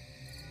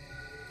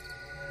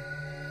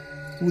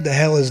 Who the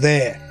hell is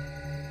there?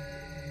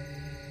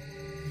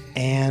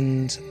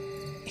 And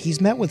he's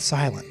met with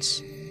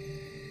silence.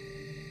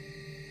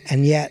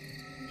 And yet,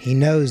 he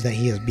knows that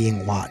he is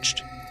being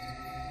watched.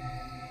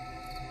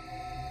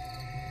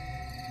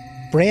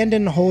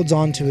 Brandon holds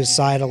onto his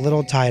side a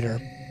little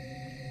tighter.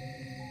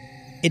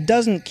 It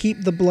doesn't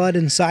keep the blood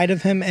inside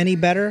of him any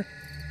better,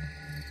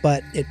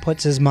 but it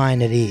puts his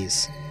mind at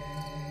ease.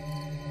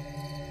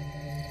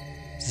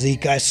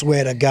 Zeke, I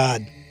swear to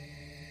God,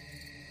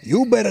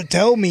 you better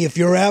tell me if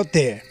you're out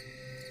there.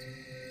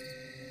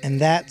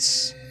 And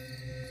that's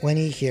when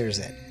he hears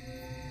it,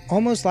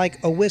 almost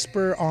like a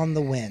whisper on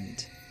the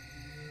wind.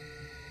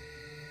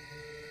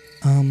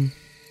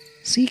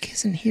 Zeke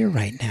isn't here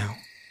right now.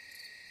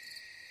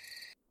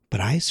 But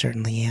I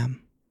certainly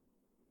am.